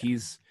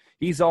he's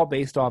all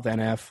based off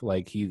NF.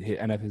 Like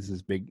NF is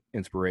his big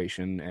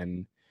inspiration,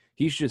 and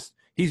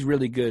he's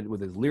really good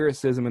with his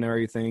lyricism and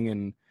everything.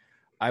 And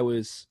I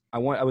was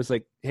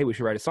like, hey, we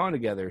should write a song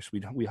together. So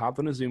we hopped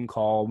on a Zoom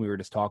call, and we were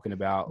just talking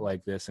about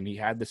like this, and he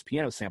had this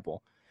piano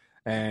sample,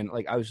 and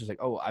like I was just like,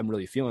 oh, I'm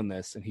really feeling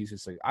this, and he's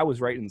just like, I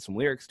was writing some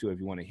lyrics to it if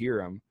you want to hear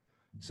them.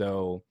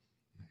 So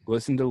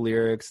listen to the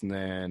lyrics, and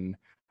then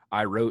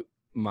I wrote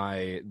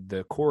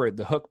the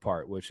hook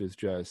part, which is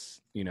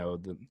just, you know,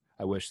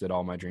 I wish that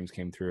all my dreams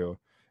came true.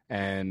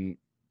 And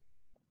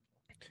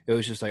it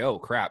was just like, oh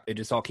crap, it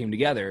just all came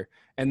together.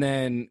 And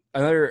then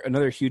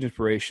another huge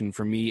inspiration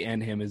for me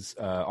and him is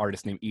an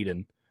artist named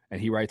Eden, and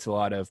he writes a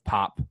lot of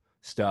pop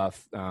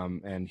stuff,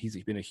 and he's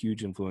been a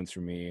huge influence for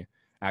me.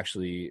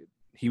 Actually,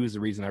 he was the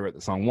reason I wrote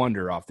the song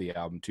Wonder off the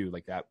album too.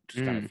 Like that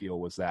just kind of feel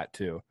was that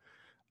too.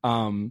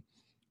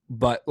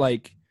 But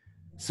like,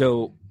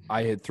 so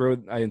I had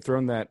thrown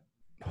that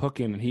hook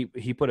in, and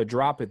he put a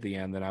drop at the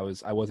end that I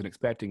wasn't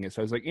expecting it.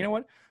 So I was like, you know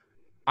what?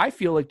 I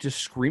feel like just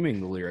screaming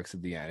the lyrics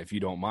at the end, if you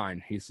don't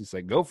mind. He's just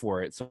like, go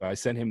for it. So I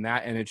sent him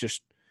that, and it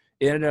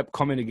ended up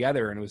coming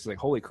together, and it was like,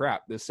 holy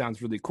crap, this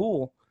sounds really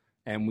cool.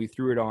 and we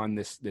threw it on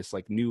this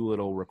like new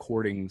little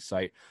recording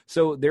site.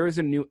 So there is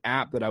a new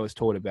app that I was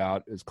told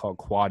about. It's called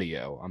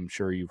Quadio. I'm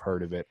sure you've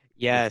heard of it.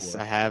 Yes,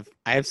 before.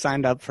 I have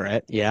signed up for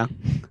it. Yeah,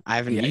 I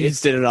haven't Yeah,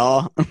 used it at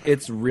all.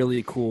 It's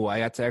really cool. I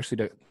got to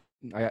actually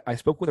I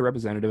spoke with a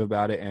representative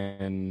about it,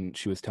 and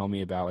she was telling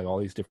me about like all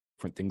these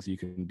different things you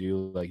can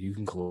do. Like you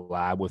can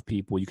collab with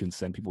people, you can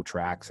send people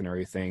tracks and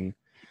everything,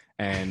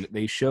 and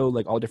they show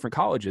like all different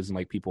colleges and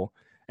like people,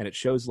 and it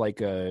shows like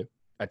a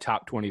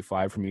top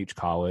 25 from each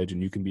college,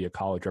 and you can be a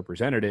college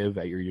representative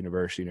at your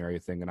university and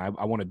everything. And I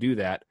want to do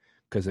that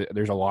because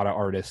there's a lot of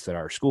artists at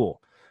our school.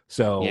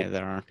 So Yeah,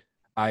 there are.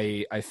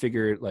 I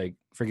figured like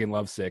freaking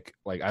Lovesick,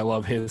 like I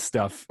love his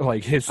stuff.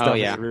 Like his stuff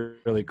is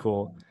really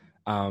cool.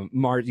 You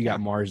got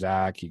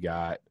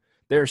Marzak,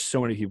 there's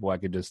so many people I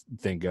could just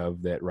think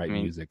of that write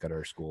music at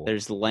our school.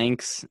 There's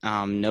Lynx,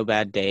 No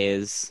Bad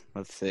Days.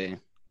 Let's see.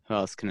 Who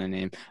else can I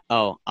name?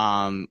 Oh,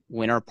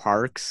 Winter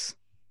Parks.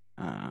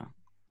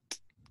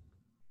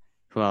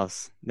 Who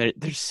else?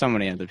 There's so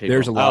many other people.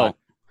 There's a lot. Oh,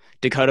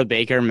 Dakota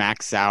Baker,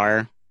 Max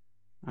Sauer.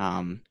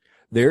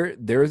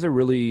 There's a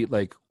really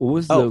like what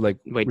was the like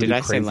wait, really did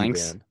I say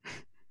Lynx?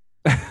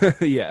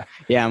 Yeah.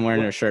 Yeah, I'm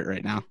wearing her shirt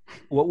right now.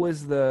 What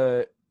was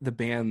the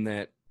band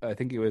that I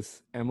think it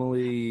was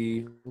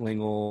Emily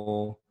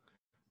Lingle,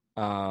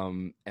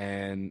 and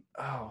Emily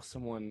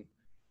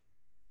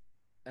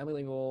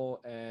Lingle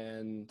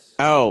and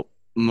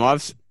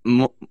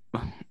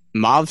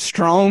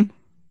Movstrom.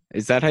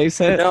 Is that how you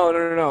say it?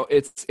 No.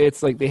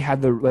 It's like they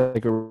had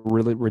like a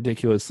really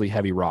ridiculously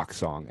heavy rock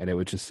song, and it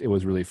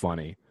was really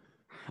funny.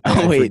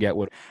 I forget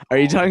what. Are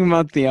you talking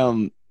about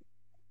the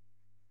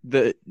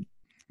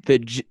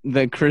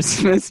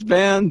Christmas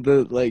band?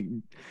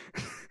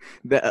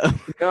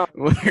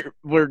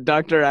 Where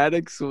Dr.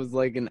 Addix was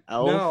like an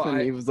elf,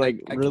 and he was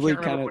like really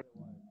kind of.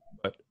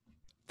 But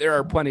there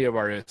are plenty of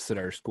artists at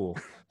our school,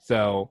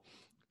 so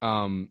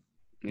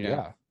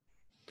yeah,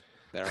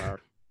 there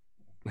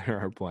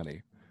are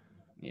plenty.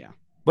 Yeah,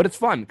 but it's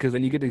fun because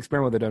then you get to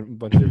experiment with a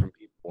bunch of different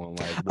people and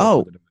like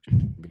work with a bunch of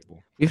different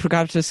people. We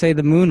forgot to say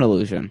the Moon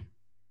Illusion.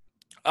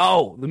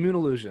 Oh, the Moon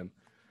Illusion.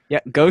 Yeah,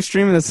 go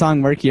stream the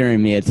song "Mercury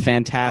and Me." It's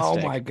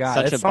fantastic. Oh my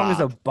god, that song is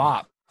a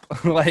bop.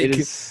 Like it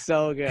is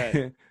so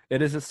good.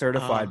 It is a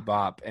certified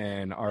bop,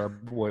 and our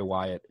boy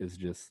Wyeth is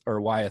just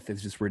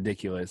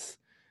ridiculous,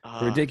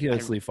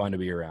 ridiculously fun to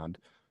be around.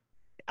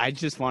 I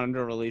just want him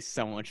to release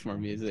so much more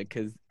music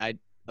because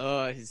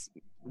his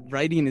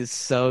writing is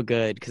so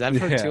good. Because I've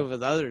heard 2 of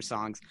his other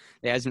songs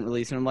that he hasn't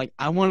released, and I'm like,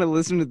 I want to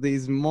listen to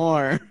these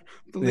more.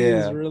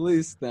 Please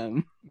release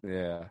them.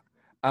 Yeah.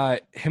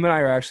 Him and I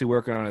are actually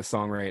working on a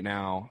song right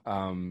now.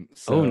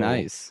 Oh,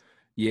 nice.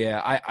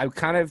 Yeah, I've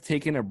kind of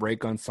taken a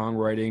break on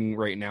songwriting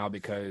right now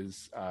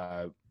because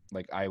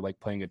like I like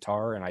playing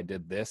guitar, and I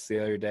did this the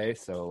other day,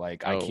 so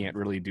like I can't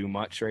really do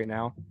much right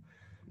now.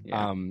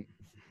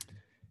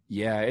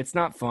 Yeah, it's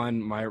not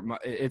fun. My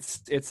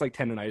it's like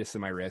tendonitis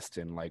in my wrist,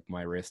 and like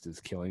my wrist is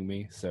killing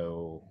me.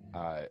 So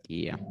I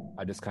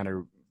just kind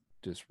of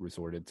just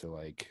resorted to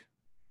like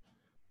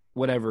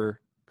whatever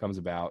comes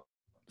about.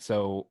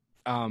 So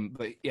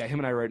but yeah, him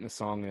and I writing a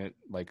song, and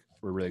like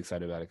we're really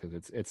excited about it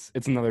because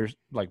it's another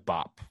like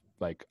bop.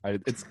 Like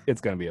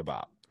it's gonna be a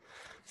bop.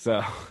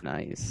 So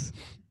nice.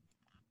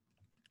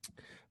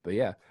 But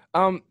yeah,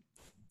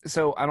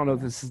 so I don't know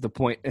if this is the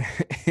point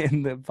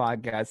in the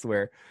podcast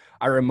where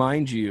I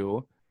remind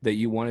you that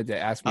you wanted to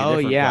ask me a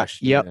different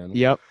question.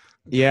 Yep.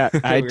 Yeah,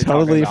 I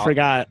totally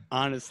forgot,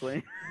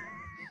 honestly.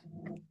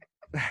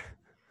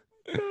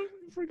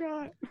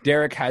 Forgot.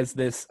 Derek has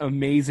this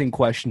amazing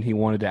question he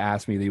wanted to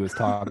ask me that he was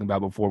talking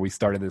about before we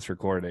started this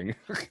recording.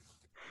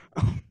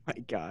 Oh my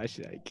gosh,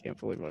 I can't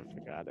believe I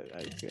forgot it.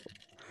 I feel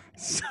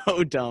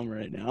so dumb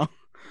right now.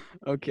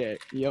 Okay,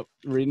 yep,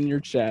 reading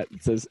your chat.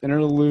 It says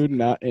interlude,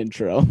 not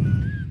intro,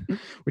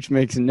 which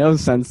makes no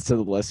sense to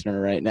the listener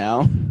right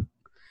now.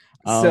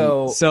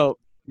 So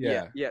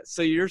yeah.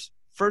 So your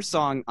first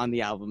song on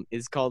the album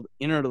is called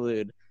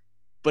Interlude,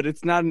 but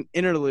it's not an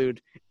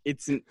interlude,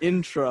 it's an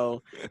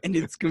intro, and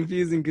it's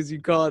confusing because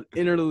you call it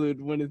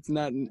interlude when it's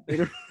not an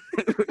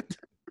interlude.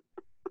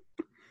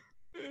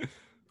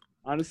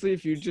 Honestly,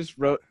 if you just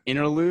wrote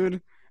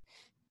interlude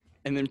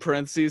and then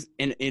parentheses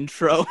an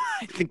intro,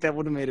 I think that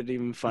would have made it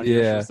even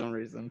funnier for some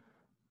reason.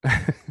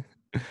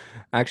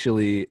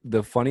 Actually,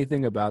 the funny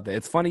thing about that,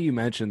 it's funny you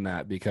mentioned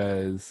that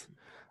because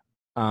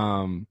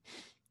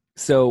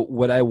so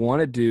what I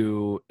want to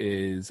do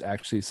is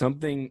actually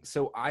something.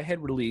 So I had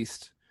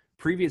released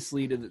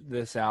previously to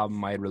this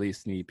album, I had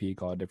released an EP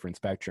called Different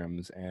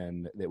Spectrums,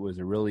 and it was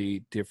a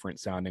really different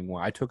sounding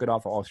one. I took it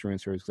off of all streaming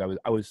services because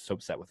I was so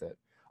upset with it.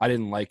 I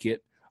didn't like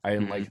it. I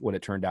didn't like what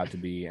it turned out to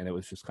be, and it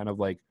was just kind of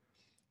like,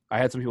 I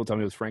had some people tell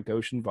me it was Frank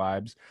Ocean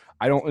vibes.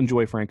 I don't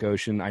enjoy Frank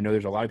Ocean. I know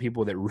there's a lot of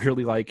people that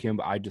really like him,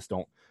 but I just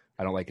don't.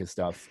 I don't like his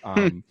stuff.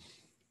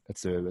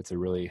 That's a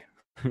really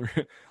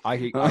I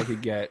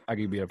could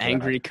be a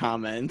angry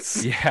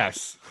comments.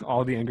 Yes,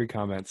 all the angry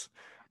comments.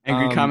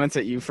 Angry comments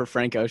at you for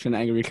Frank Ocean.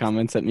 Angry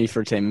comments at me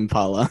for Tame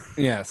Impala.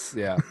 Yes,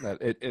 yeah.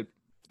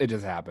 It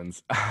just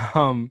happens.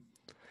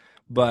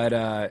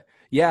 But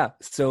yeah,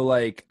 so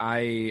like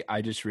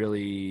I just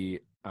really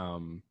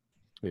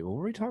wait, what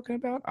were we talking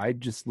about? I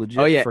just legit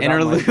Oh yeah, forgot my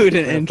interlude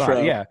and train of thought.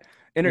 intro. Yeah,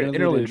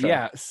 interlude. Intro.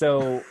 Yeah,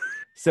 so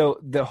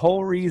the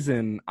whole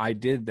reason I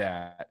did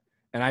that,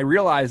 and I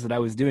realized that I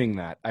was doing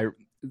that,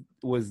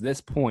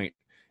 this point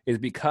is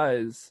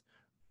because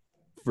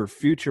for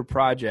future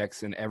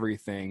projects and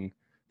everything.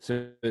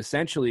 So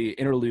essentially,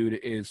 interlude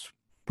is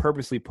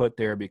purposely put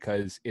there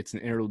because it's an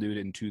interlude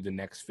into the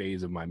next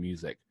phase of my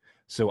music.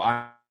 So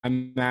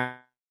I'm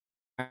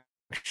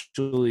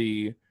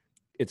actually,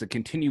 it's a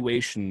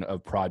continuation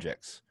of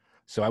projects.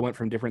 So I went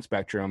from different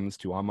spectrums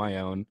to On My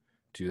Own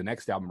to the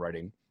next album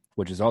writing,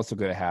 which is also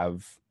going to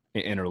have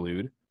an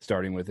interlude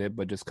starting with it,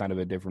 but just kind of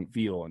a different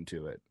feel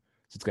into it.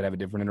 So it's going to have a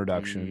different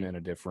introduction and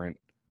a different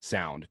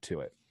sound to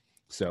it.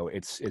 So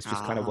it's just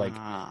kind of like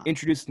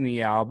introducing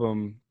the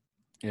album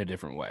in a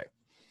different way.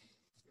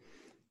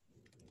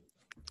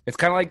 It's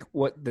kind of like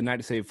what the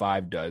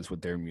 1975 does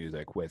with their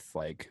music, with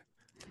like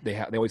they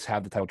always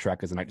have the title track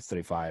as a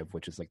 1975,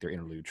 which is like their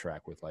interlude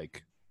track with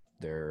like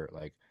their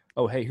like,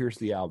 oh hey, here's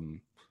the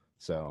album.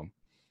 So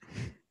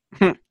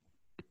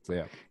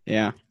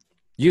yeah.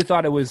 You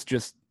thought it was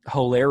just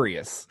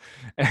hilarious,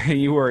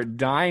 and you were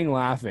dying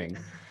laughing.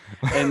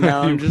 And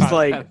now I'm just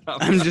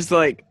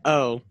like,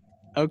 oh,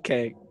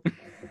 okay.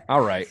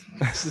 All right.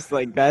 It's just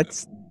like,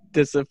 that's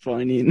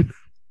disappointing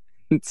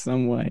in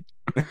some way.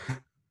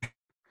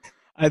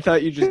 I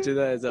thought you just did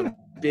that as a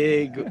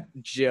big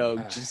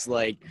joke, just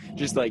like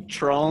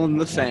trolling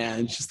the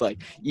fans, just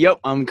like, yep,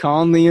 I'm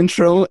calling the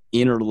intro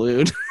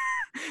interlude.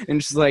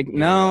 And she's like,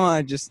 no,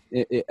 I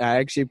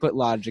actually put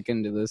logic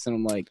into this, and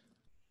I'm like,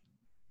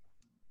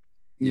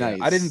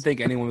 nice. I didn't think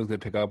anyone was gonna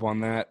pick up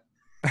on that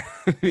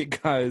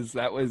because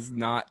that was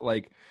not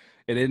like,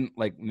 it didn't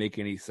like make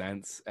any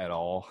sense at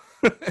all.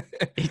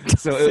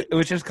 So it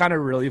was just kind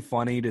of really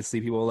funny to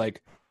see people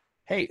like,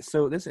 hey,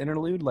 so this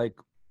interlude, like,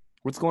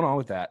 what's going on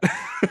with that?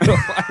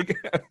 Like,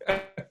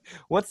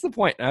 what's the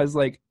point? And I was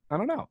like, I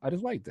don't know. I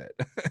just liked it,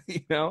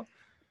 you know?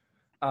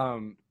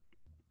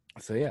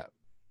 So yeah,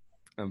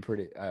 I'm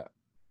pretty,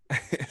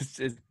 it's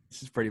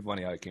just pretty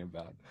funny how it came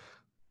about.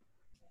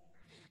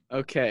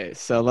 Okay,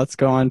 so let's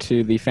go on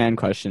to the fan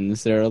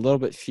questions. They're a little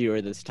bit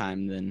fewer this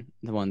time than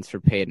the ones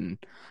for Peyton.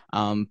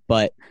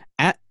 But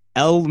at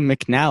L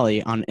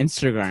McNally on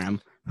Instagram,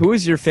 who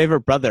is your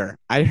favorite brother?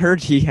 I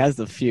heard he has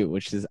a few,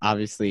 which is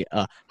obviously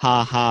a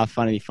ha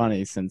funny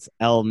since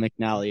L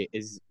McNally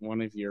is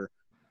one of your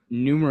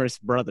numerous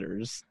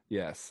brothers.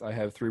 Yes, I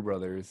have 3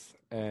 brothers,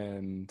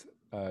 and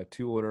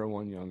 2 older and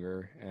 1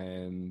 younger,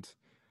 and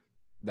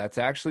that's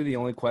actually the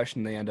only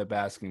question they end up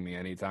asking me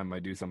anytime I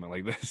do something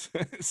like this.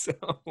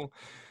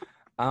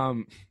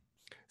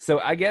 So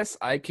I guess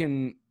I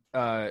can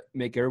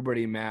make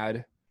everybody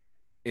mad,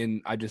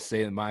 and I just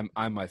say that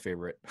I'm my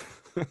favorite.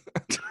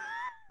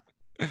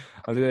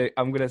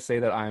 I'm gonna say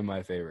that I'm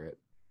my favorite.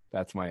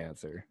 That's my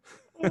answer.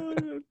 Oh,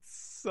 that's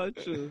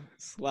such a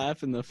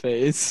slap in the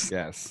face.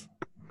 Yes.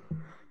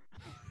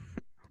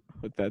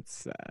 But that's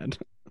sad.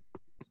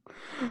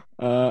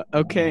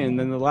 Okay, and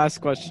then the last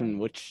question,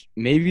 which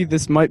maybe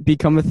this might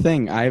become a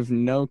thing. I have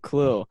no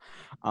clue.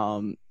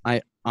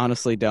 I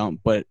honestly don't.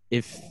 But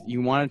if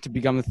you want it to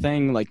become a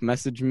thing, like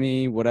message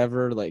me,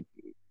 whatever, like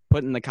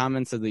put in the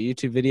comments of the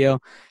YouTube video.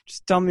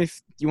 Just tell me if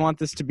you want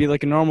this to be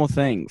like a normal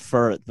thing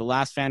for the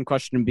last fan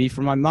question to be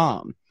for my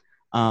mom.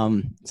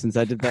 Since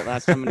I did that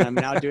last time and I'm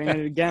now doing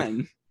it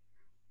again.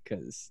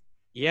 Because,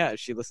 yeah,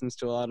 she listens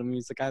to a lot of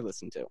music I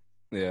listen to.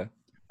 Yeah.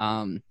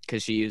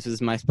 Because she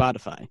uses my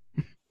Spotify.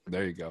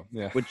 There you go.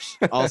 Yeah. Which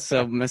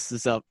also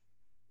messes up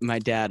my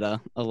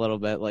data a little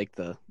bit, like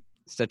the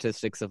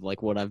statistics of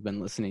like what I've been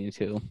listening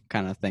to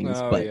kind of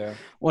things. But yeah,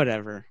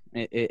 whatever.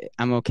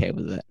 I'm okay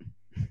with it.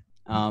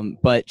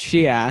 But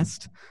she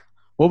asked,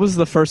 what was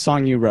the first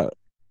song you wrote?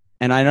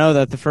 And I know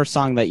that the first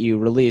song that you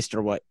released,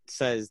 or what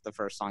says the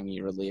first song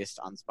you released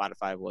on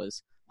Spotify,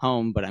 was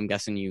Home, but I'm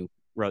guessing you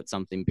wrote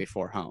something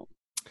before Home.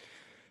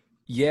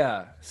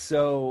 Yeah.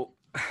 So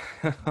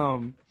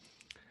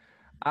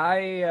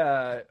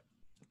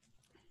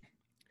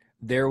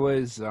there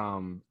was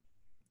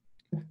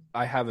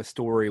I have a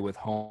story with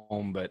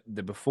Home, but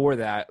before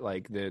that,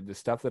 like the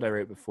stuff that I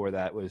wrote before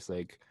that was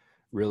like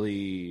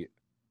really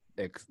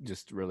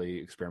just really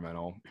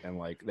experimental, and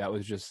like that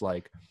was just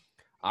like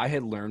I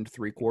had learned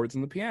 3 chords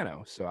on the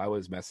piano, so I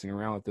was messing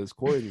around with those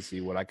chords to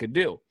see what I could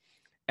do.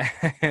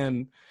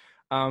 And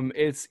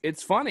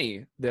it's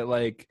funny that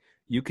like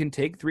you can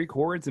take 3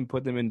 chords and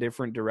put them in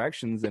different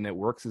directions, and it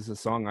works as a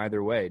song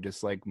either way,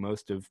 just like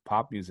most of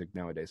pop music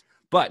nowadays.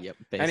 But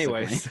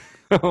anyways,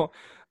 so,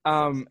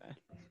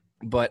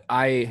 but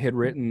I had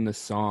written the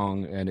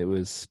song, and it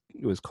was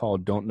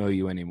called "Don't Know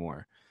You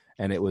Anymore,"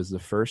 and it was the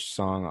first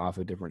song off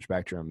of Different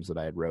Spectrums that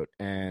I had wrote,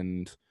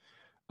 and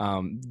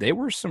they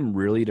were some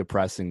really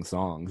depressing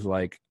songs.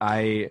 Like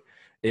it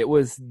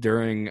was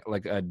during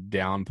like a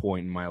down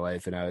point in my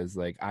life, and I was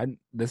like,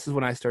 this is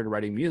when I started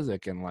writing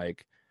music, and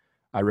like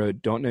I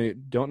wrote Don't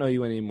Know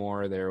You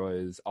Anymore. There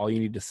was All You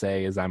Need to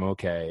Say Is I'm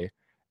Okay,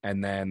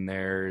 and then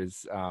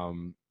there's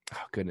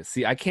Oh goodness.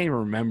 See, I can't even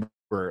remember.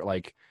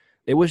 Like,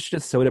 it was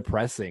just so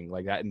depressing,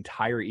 like that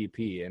entire EP.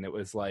 And it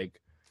was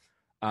like,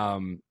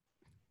 um,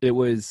 it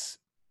was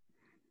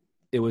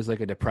like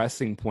a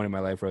depressing point in my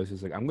life where I was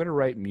just like, I'm gonna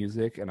write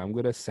music and I'm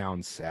gonna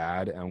sound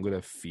sad and I'm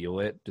gonna feel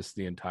it just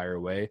the entire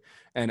way.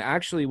 And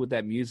actually, with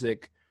that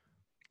music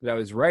that I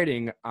was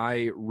writing,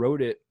 I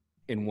wrote it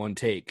in one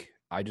take.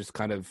 I just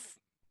kind of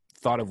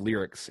thought of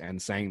lyrics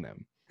and sang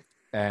them,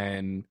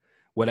 and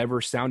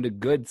whatever sounded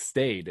good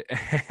stayed.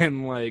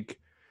 And like,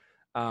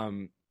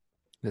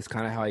 that's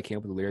kind of how I came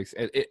up with the lyrics.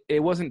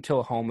 It wasn't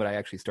until home that I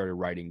actually started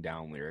writing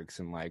down lyrics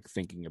and like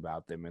thinking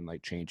about them and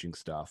like changing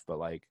stuff. But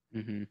like,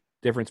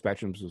 Different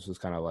Spectrums was just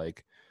kind of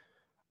like,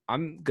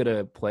 I'm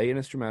gonna play an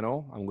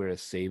instrumental, I'm gonna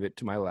save it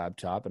to my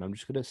laptop, and I'm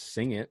just gonna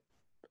sing it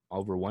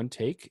over one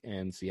take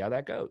and see how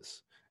that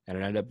goes. And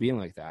it ended up being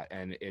like that.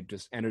 And it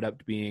just ended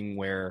up being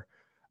where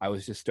I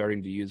was just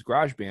starting to use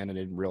GarageBand and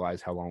didn't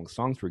realize how long the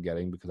songs were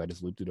getting because I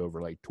just looped it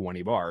over like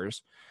 20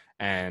 bars.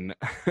 And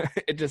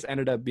it just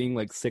ended up being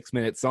like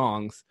 6-minute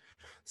songs.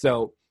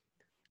 So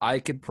I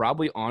could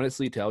probably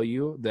honestly tell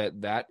you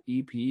that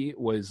EP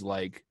was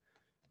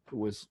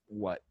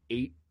what,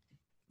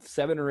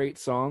 7 or 8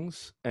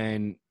 songs,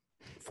 and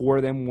 4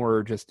 of them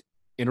were just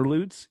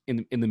interludes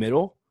in the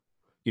middle,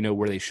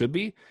 where they should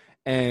be.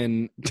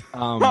 And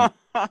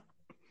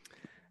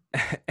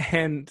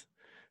and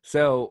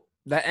so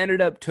that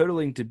ended up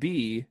totaling to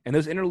be, and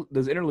those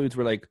interludes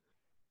were like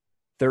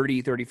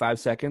 35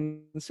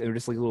 seconds, and they're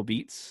just like little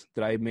beats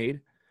that I made.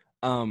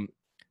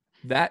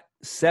 That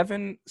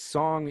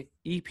 7-song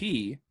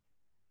EP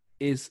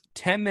is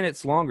 10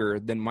 minutes longer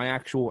than my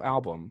actual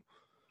album.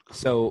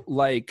 So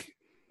like,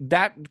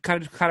 that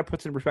kind of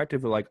puts in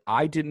perspective of like,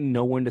 I didn't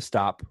know when to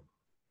stop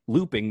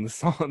looping the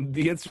song,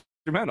 the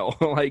instrumental.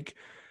 Like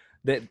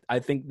that, I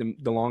think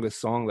the longest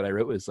song that I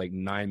wrote was like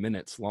 9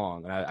 minutes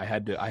long, and I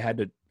had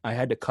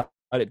to cut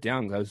it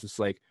down because I was just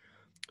like,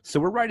 so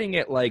we're writing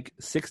at like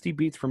 60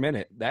 beats per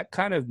minute. That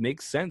kind of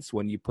makes sense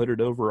when you put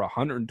it over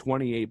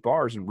 128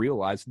 bars and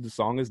realize the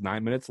song is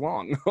 9 minutes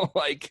long.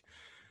 Like,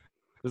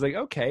 I was like,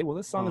 okay, well,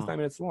 this song is 9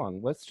 minutes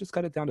long. Let's just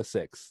cut it down to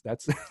 6.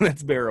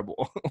 That's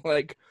bearable.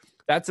 Like,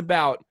 that's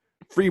about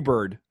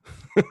Freebird.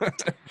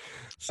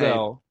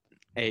 So,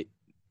 hey,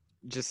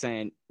 just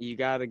saying, you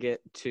got to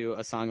get to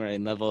a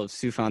songwriting level of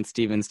Sufjan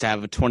Stevens to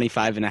have a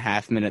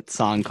 25.5-minute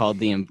song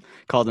called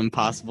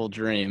Impossible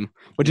Dream,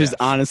 which is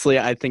honestly,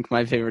 I think,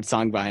 my favorite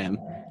song by him.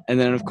 And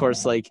then, of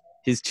course, like,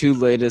 his 2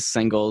 latest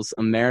singles,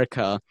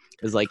 America,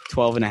 is like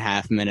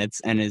 12.5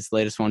 minutes, and his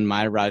latest one,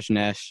 My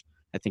Rajneesh,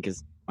 I think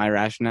is My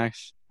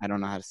Rajneesh. I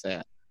don't know how to say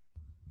it.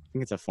 I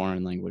think it's a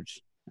foreign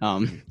language.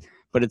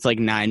 But it's like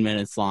 9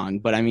 minutes long.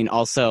 But I mean,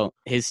 also,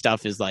 his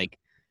stuff is like,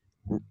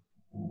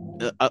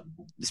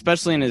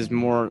 especially in his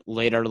more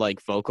later like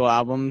vocal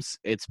albums,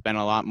 it's been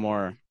a lot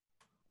more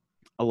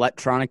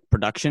electronic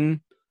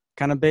production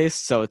kind of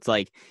based. So it's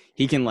like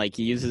he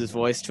uses his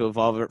voice to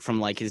evolve it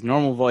from like his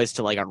normal voice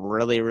to like a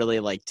really,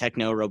 really like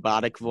techno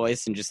robotic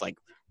voice, and just like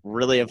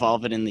really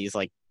evolve it in these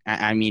like,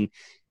 I mean,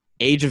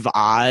 Age of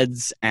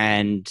Odds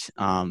and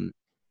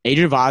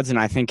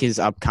I think his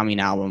upcoming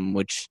album,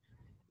 which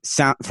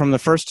from the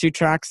first 2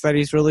 tracks that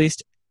he's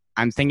released,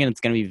 I'm thinking it's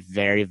going to be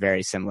very,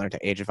 very similar to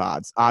Age of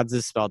Odds. Odds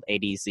is spelled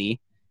ADZ,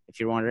 if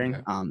you're wondering.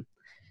 Okay.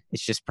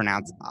 It's just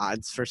pronounced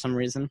odds for some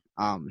reason.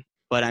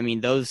 But I mean,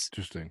 those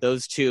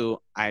 2,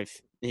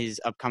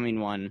 his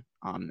upcoming one,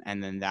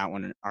 and then that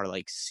one are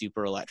like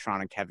super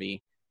electronic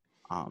heavy.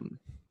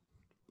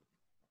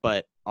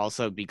 But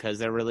also because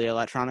they're really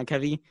electronic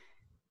heavy,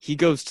 he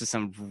goes to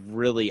some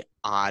really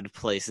odd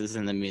places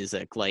in the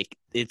music. Like,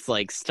 it's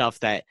like stuff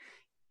that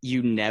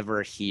you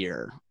never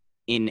hear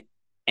in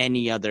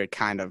any other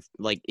kind of,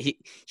 like, he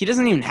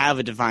doesn't even have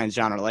a defined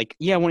genre. Like,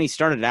 yeah, when he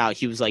started out,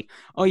 he was like,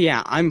 oh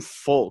yeah, I'm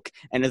folk,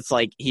 and it's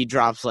like he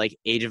drops like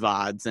Age of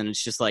Odds, and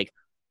it's just like,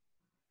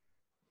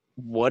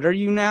 what are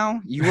you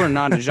now? You are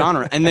not a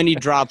genre. And then he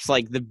drops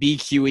like the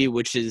BQE,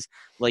 which is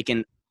like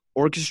an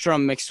orchestra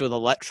mixed with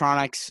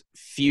electronics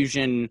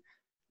fusion,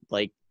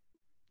 like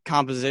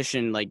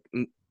composition, like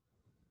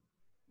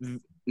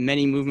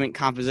many movement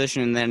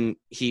composition, and then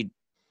he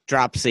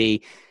drops a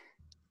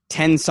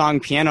 10-song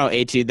piano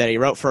etude that he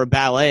wrote for a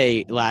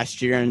ballet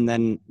last year, and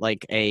then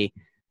like I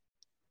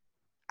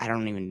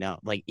don't even know.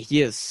 Like, he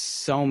has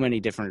so many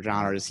different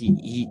genres.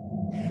 He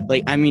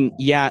like, I mean,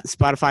 yeah,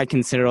 Spotify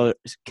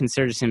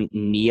considers him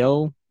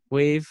neo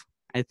wave,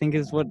 I think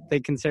is what they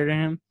consider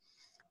him.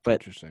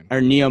 But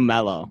or neo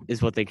mellow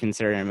is what they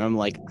consider him. I'm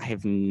like, I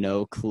have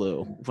no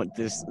clue what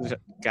this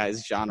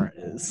guy's genre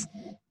is.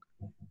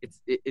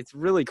 It's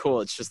really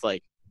cool. It's just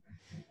like,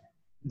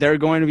 there are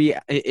going to be,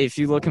 if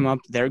you look him up,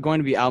 there are going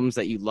to be albums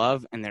that you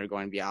love, and there are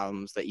going to be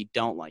albums that you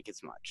don't like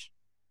as much,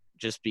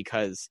 just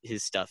because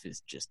his stuff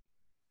is just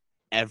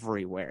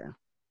everywhere.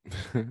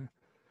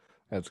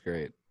 That's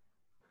great.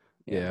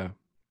 Yeah.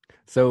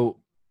 So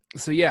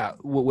yeah,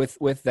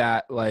 with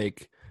that,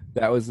 like,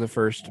 that was the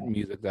first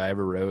music that I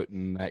ever wrote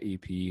in that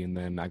EP, and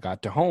then I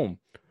got to Home.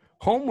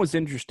 Home was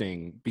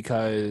interesting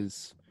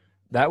because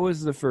that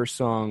was the first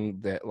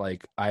song that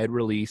like I had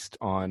released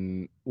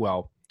on,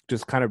 well,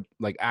 just kind of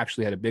like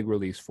actually had a big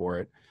release for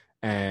it.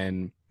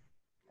 And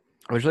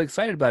I was really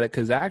excited about it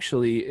because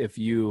actually, if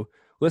you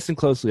listen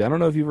closely, I don't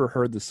know if you've ever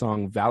heard the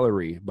song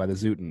Valerie by the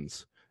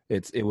Zootons.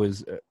 It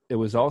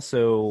was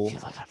also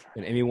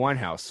an Amy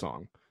Winehouse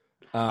song.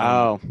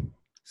 Oh,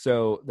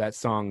 So that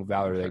song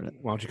Valerie, like,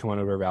 why don't you come on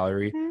over,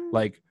 Valerie?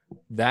 Like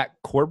that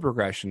chord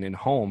progression in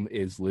Home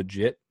is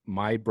legit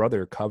my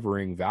brother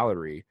covering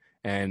Valerie.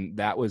 And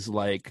that was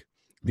like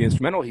the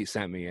instrumental he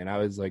sent me. And I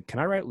was like, can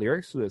I write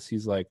lyrics to this?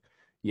 He's like,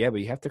 yeah,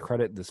 but you have to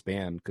credit this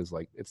band because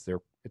like it's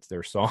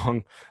their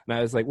song. And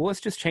I was like, well,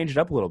 let's just change it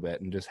up a little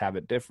bit and just have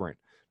it different.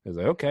 I was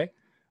like, okay.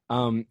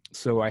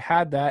 So I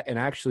had that, and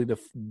actually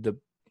the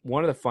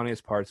one of the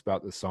funniest parts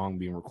about the song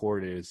being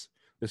recorded is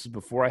this is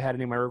before I had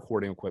any of my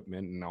recording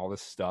equipment and all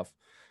this stuff.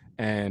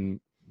 And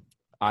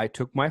I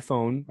took my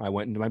phone, I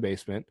went into my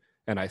basement,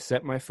 and I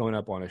set my phone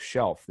up on a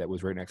shelf that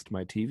was right next to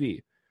my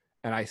TV.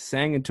 And I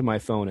sang into my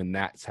phone, and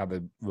that's how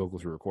the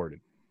vocals were recorded.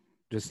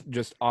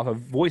 Just off a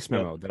voice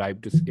memo that I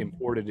just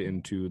imported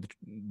into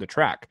the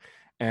track.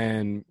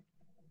 And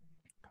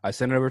I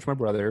sent it over to my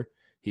brother.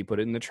 He put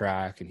it in the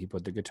track, and he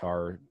put the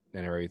guitar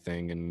and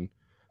everything and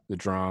the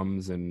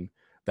drums. And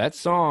that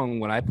song,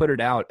 when I put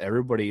it out,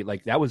 everybody,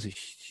 like, that was,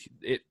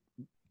 it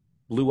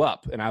blew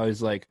up. And I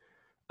was like,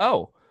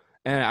 oh.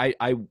 And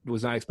I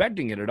was not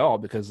expecting it at all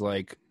because,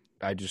 like,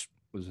 I just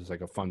was just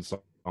like a fun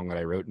song that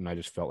I wrote, and I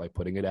just felt like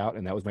putting it out.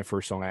 And that was my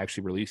first song I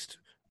actually released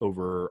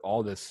over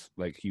all this,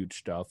 like, huge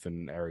stuff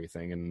and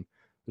everything. And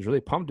I was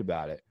really pumped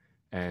about it.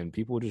 And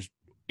people just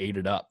ate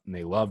it up, and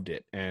they loved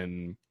it.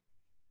 And,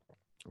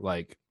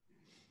 like,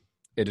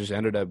 it just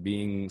ended up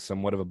being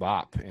somewhat of a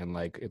bop. And,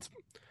 like, it's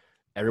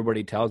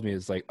everybody tells me,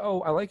 it's like,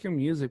 oh, I like your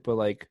music, but,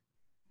 like,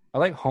 I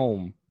like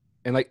Home.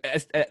 And, like,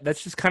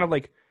 that's just kind of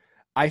like,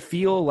 I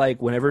feel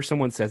like whenever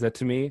someone says that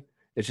to me,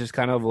 it's just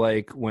kind of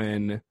like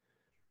when,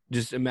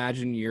 just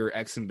imagine your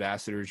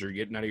ex-ambassadors are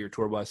getting out of your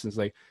tour bus and it's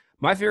like,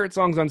 my favorite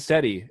song's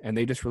Unsteady, and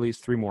they just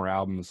released 3 more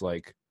albums.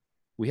 Like,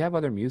 we have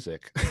other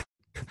music.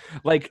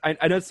 Like,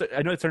 I know it's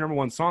our number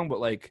one song,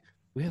 but, like,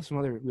 we have some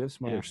other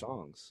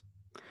songs.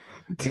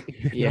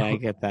 yeah, I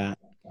get that.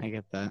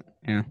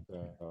 Yeah.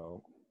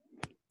 So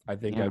I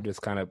think Yeah. I've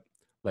just kind of,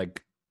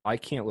 like, I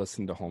can't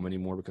listen to Home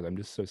anymore because I'm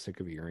just so sick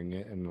of hearing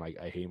it, and, like,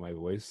 I hate my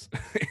voice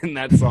in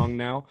that song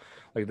now.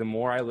 Like, the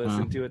more I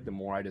listen to it, the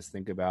more I just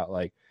think about,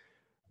 like,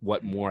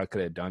 what more I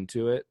could have done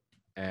to it,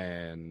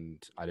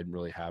 and I didn't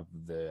really have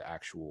the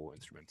actual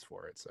instruments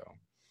for it. So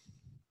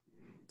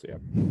yeah.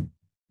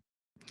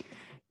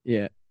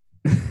 Yeah.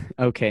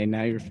 Okay,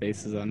 now your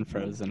face is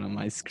unfrozen on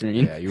my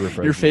screen. Yeah, you were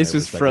frozen. Your face there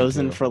was for a second,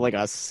 frozen too. for like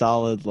a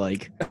solid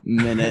like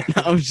minute.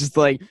 I was just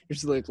like, you're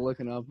just like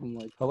looking up. I'm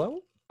like, Hello?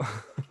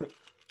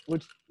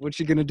 what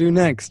you gonna do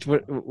next?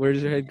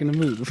 Where's your head gonna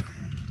move?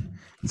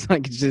 It's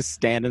like just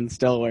standing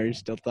still while you're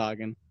still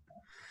talking.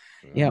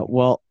 Yeah,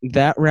 well,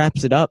 that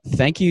wraps it up.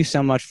 Thank you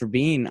so much for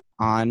being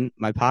on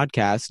my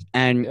podcast,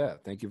 and Yeah,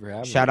 thank you for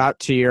having me. shout out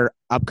to your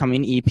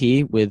upcoming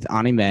EP with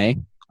Ani May.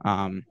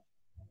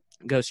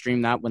 Go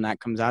stream that when that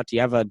comes out. Do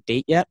you have a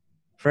date yet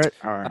for it?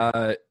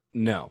 Or?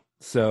 No.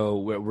 So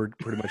we're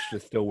pretty much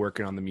just still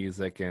working on the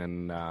music,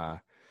 and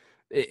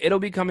it'll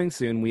be coming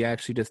soon. We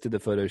actually just did the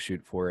photo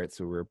shoot for it,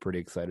 so we're pretty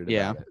excited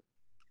about it.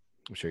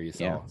 I'm sure you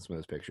saw some of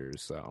those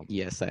pictures. So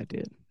yes, I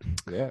did.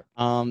 Yeah.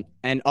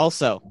 And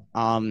also,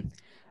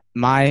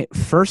 my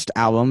first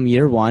album,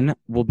 Year One,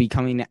 will be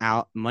coming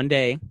out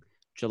Monday,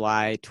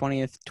 July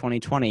 20th,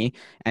 2020,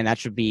 and that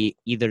should be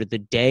either the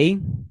day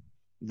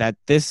that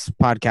this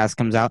podcast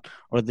comes out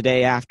or the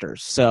day after.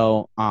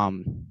 So,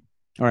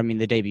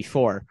 the day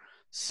before.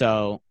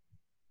 So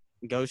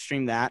go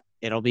stream that.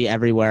 It'll be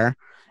everywhere.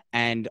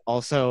 And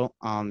also,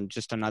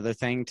 just another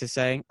thing to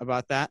say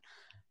about that.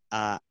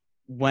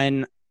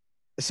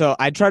 So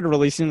I tried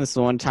releasing this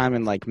one time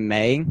in like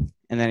May,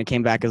 and then it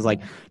came back as like,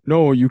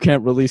 no, you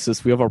can't release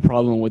this. We have a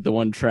problem with the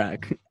one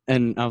track.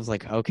 And I was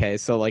like, okay.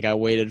 So like I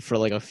waited for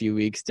like a few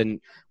weeks,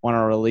 didn't want to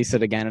release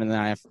it again. And then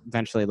I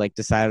eventually like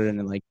decided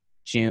in like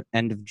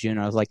end of June,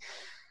 I was like,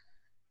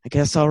 I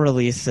guess I'll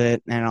release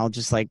it, and I'll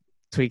just like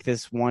tweak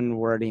this one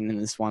wording in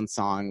this one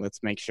song.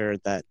 Let's make sure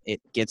that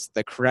it gets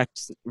the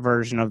correct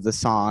version of the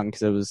song,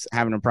 because I was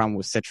having a problem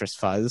with Citrus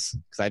Fuzz,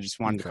 because I just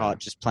wanted to call it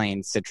just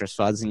plain Citrus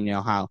Fuzz. And you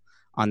know how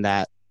on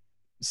that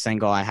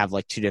single I have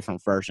like 2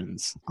 different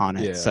versions on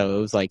it. So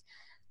it was like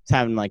it's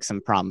having like some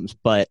problems.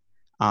 But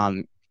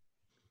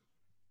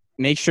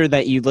make sure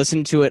that you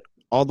listen to it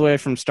all the way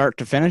from start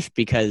to finish,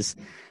 because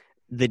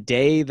the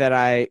day that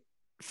I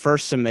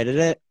first submitted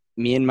it,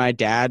 me and my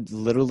dad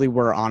literally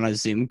were on a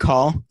Zoom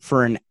call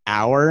for an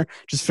hour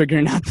just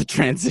figuring out the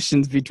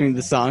transitions between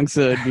the songs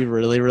so it'd be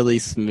really, really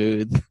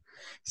smooth.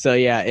 So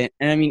yeah,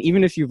 and I mean,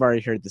 even if you've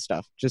already heard the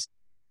stuff, just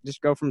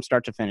go from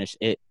start to finish.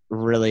 It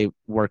really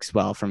works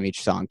well from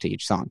each song to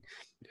each song.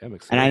 Yeah,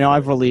 and I know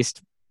I've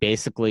released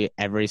basically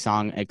every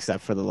song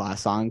except for the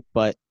last song,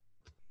 but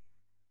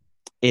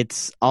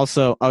it's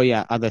also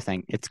other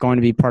thing. It's going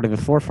to be part of a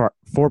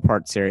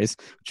four-part series,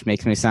 which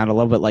makes me sound a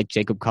little bit like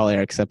Jacob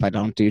Collier, except I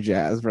don't do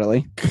jazz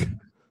really.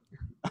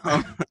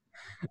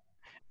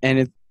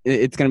 And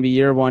it's going to be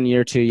year 1,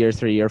 year 2, year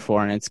 3, year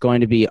 4, and it's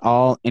going to be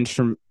all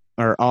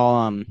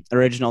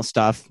original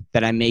stuff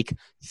that I make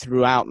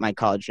throughout my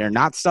college year.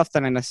 Not stuff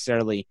that I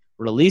necessarily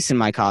release in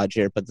my college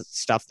year, but the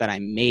stuff that I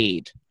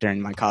made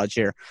during my college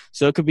year.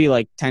 So it could be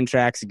like 10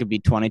 tracks, it could be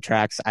 20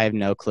 tracks. I have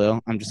no clue.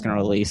 I'm just going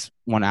to release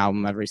one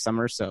album every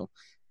summer. So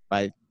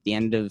by the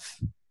end of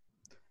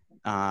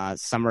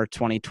summer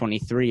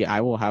 2023,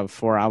 I will have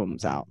 4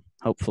 albums out,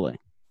 hopefully.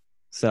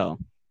 So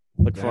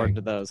look forward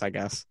to those, I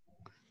guess.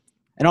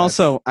 And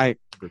also,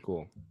 super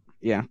cool.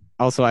 Yeah.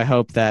 Also, I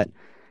hope that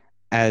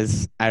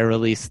as I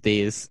release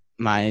these,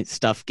 my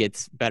stuff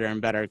gets better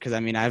and better. Because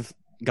I mean, I've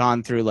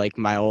gone through like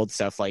my old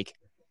stuff, like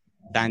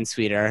Dan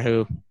Sweeter,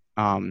 who,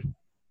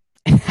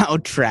 how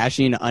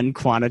trashy and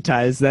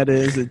unquantized that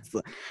is.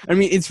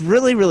 It's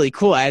really, really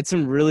cool. I had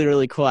some really,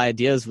 really cool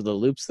ideas with the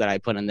loops that I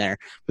put in there.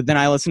 But then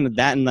I listened to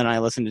that, and then I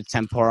listened to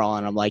Temporal,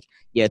 and I'm like,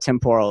 yeah,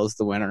 Temporal is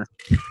the winner.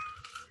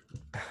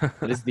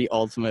 It is the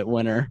ultimate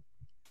winner.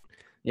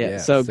 Yeah,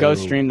 so go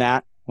stream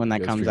that when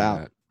that comes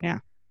out. Yeah.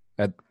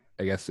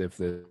 I guess if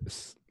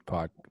this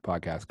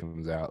podcast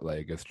comes out,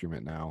 like, go stream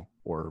it now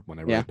or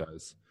whenever it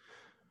does.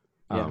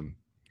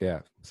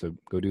 So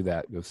go do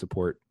that. Go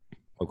support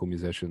local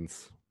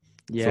musicians.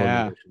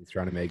 Yeah. Musicians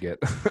trying to make it.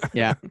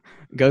 Yeah.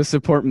 Go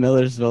support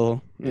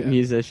Millersville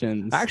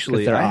musicians.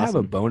 Actually, I have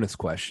a bonus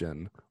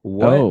question.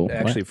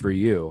 What for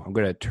you? I'm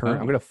gonna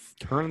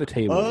turn the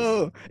table.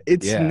 Oh,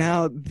 it's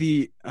now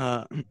the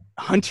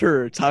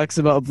Hunter Talks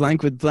About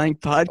Blank with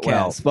Blank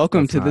podcast.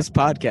 Welcome to this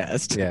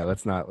podcast. Yeah,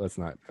 let's not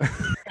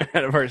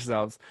ahead of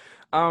ourselves.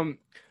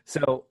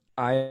 So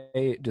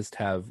I just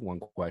have one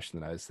question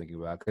that I was thinking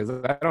about, because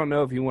I don't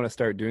know if you want to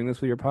start doing this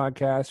with your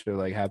podcast or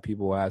like have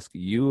people ask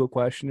you a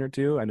question or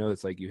two. I know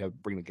it's like you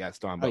have bring the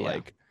guest on, but I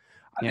think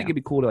it'd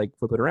be cool to like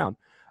flip it around.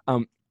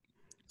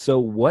 So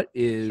what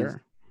is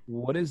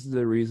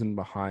the reason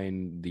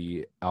behind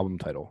the album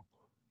title,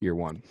 Year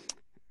One?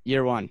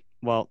 Year One.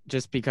 Well,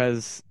 just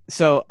because.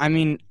 So I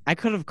mean, I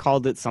could have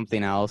called it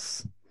something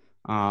else,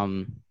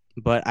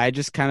 but I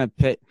just kind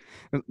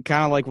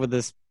of like with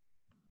this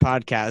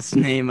podcast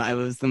name, I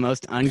was the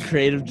most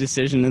uncreative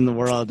decision in the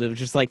world. It was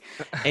just like,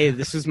 hey,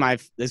 this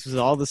was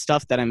all the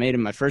stuff that I made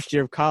in my first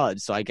year of college,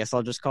 so I guess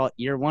I'll just call it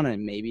Year One,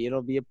 and maybe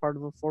it'll be a part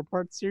of a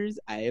 4-part series.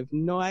 I have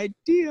no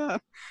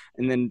idea.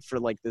 And then for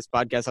like this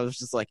podcast, I was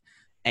just like,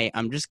 hey,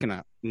 I'm just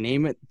gonna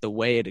name it the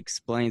way it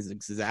explains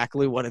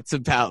exactly what it's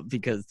about,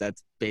 because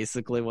that's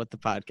basically what the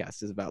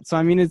podcast is about. So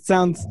I mean, it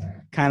sounds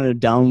kind of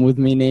dumb with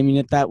me naming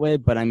it that way,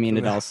 but I mean,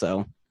 it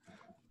also.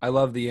 I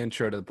love the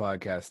intro to the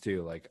podcast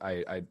too. Like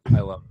I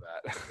love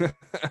that.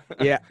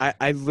 Yeah,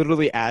 I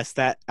literally asked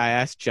that. I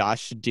asked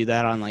Josh to do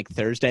that on like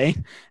Thursday,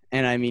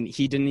 and I mean,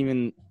 he didn't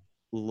even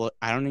look.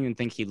 I don't even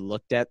think he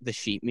looked at the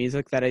sheet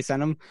music that I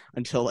sent him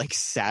until like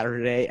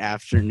Saturday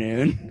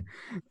afternoon.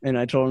 And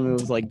I told him it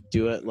was like,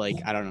 do it like,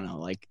 I don't know,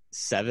 like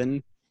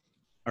 7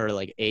 or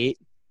like 8,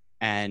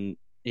 and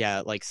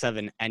yeah, like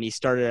 7. And he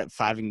started at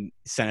 5 and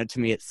sent it to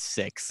me at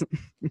 6.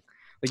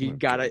 Like he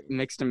got it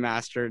mixed and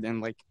mastered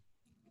in like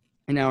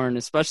an hour. And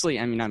especially,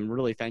 I mean, I'm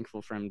really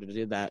thankful for him to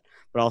do that,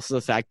 but also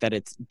the fact that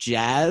it's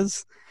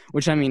jazz,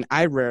 which I mean,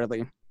 I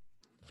rarely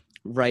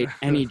write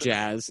any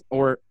jazz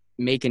or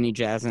make any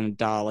jazz in a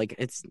DAW. Like,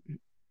 it's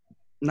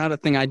not a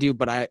thing I do,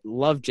 but I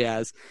love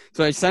jazz.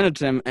 So I sent it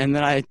to him, and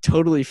then I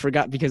totally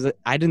forgot because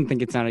I didn't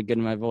think it sounded good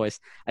in my voice.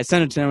 I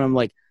sent it to him. I'm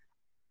like,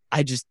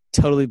 I just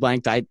totally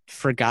blanked. I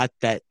forgot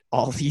that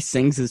all he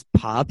sings is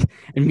pop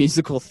and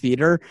musical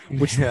theater,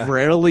 which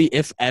rarely,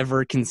 if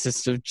ever,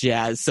 consists of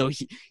jazz. So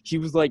he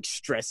was like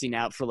stressing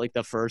out for like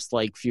the first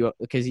like few,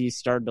 because he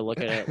started to look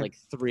at it at like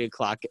 3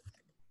 o'clock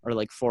or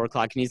like 4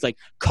 o'clock, and he's like,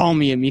 call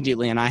me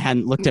immediately. And I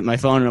hadn't looked at my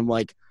phone, and I'm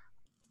like,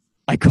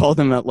 I called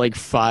him at like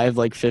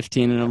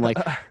 5:15, and I'm like,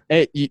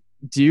 hey,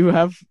 do you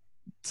have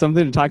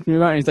something to talk to me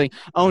about? And he's like,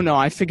 oh no,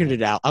 I figured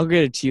it out. I'll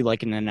get it to you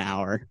like in an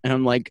hour. And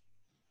I'm like,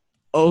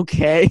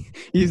 okay.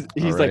 He's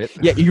right. Like,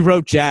 yeah, you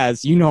wrote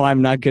jazz. You know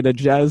I'm not good at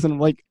jazz. And I'm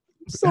like,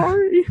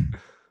 sorry.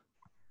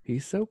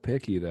 He's so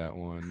picky, that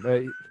one.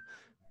 But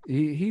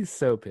he's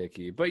so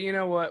picky. But you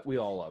know what? We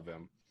all love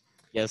him.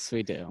 Yes,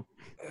 we do.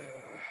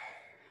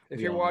 If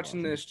you're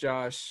watching this,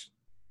 Josh,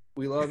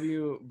 we love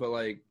you, but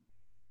like,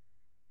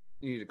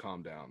 you need to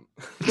calm down.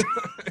 You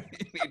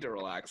need to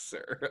relax,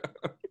 sir.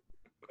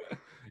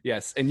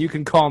 Yes, and you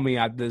can call me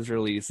at these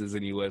releases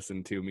and you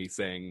listen to me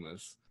saying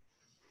this.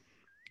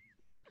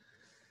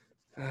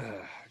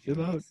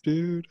 Chill out,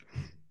 dude.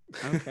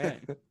 Okay.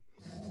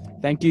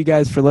 Thank you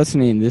guys for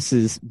listening. This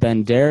has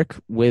been Derek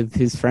with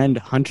his friend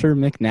Hunter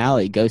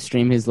McNally. Go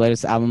stream his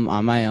latest album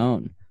On My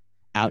Own.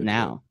 Out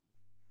now.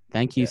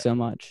 Thank you so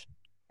much,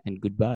 and goodbye.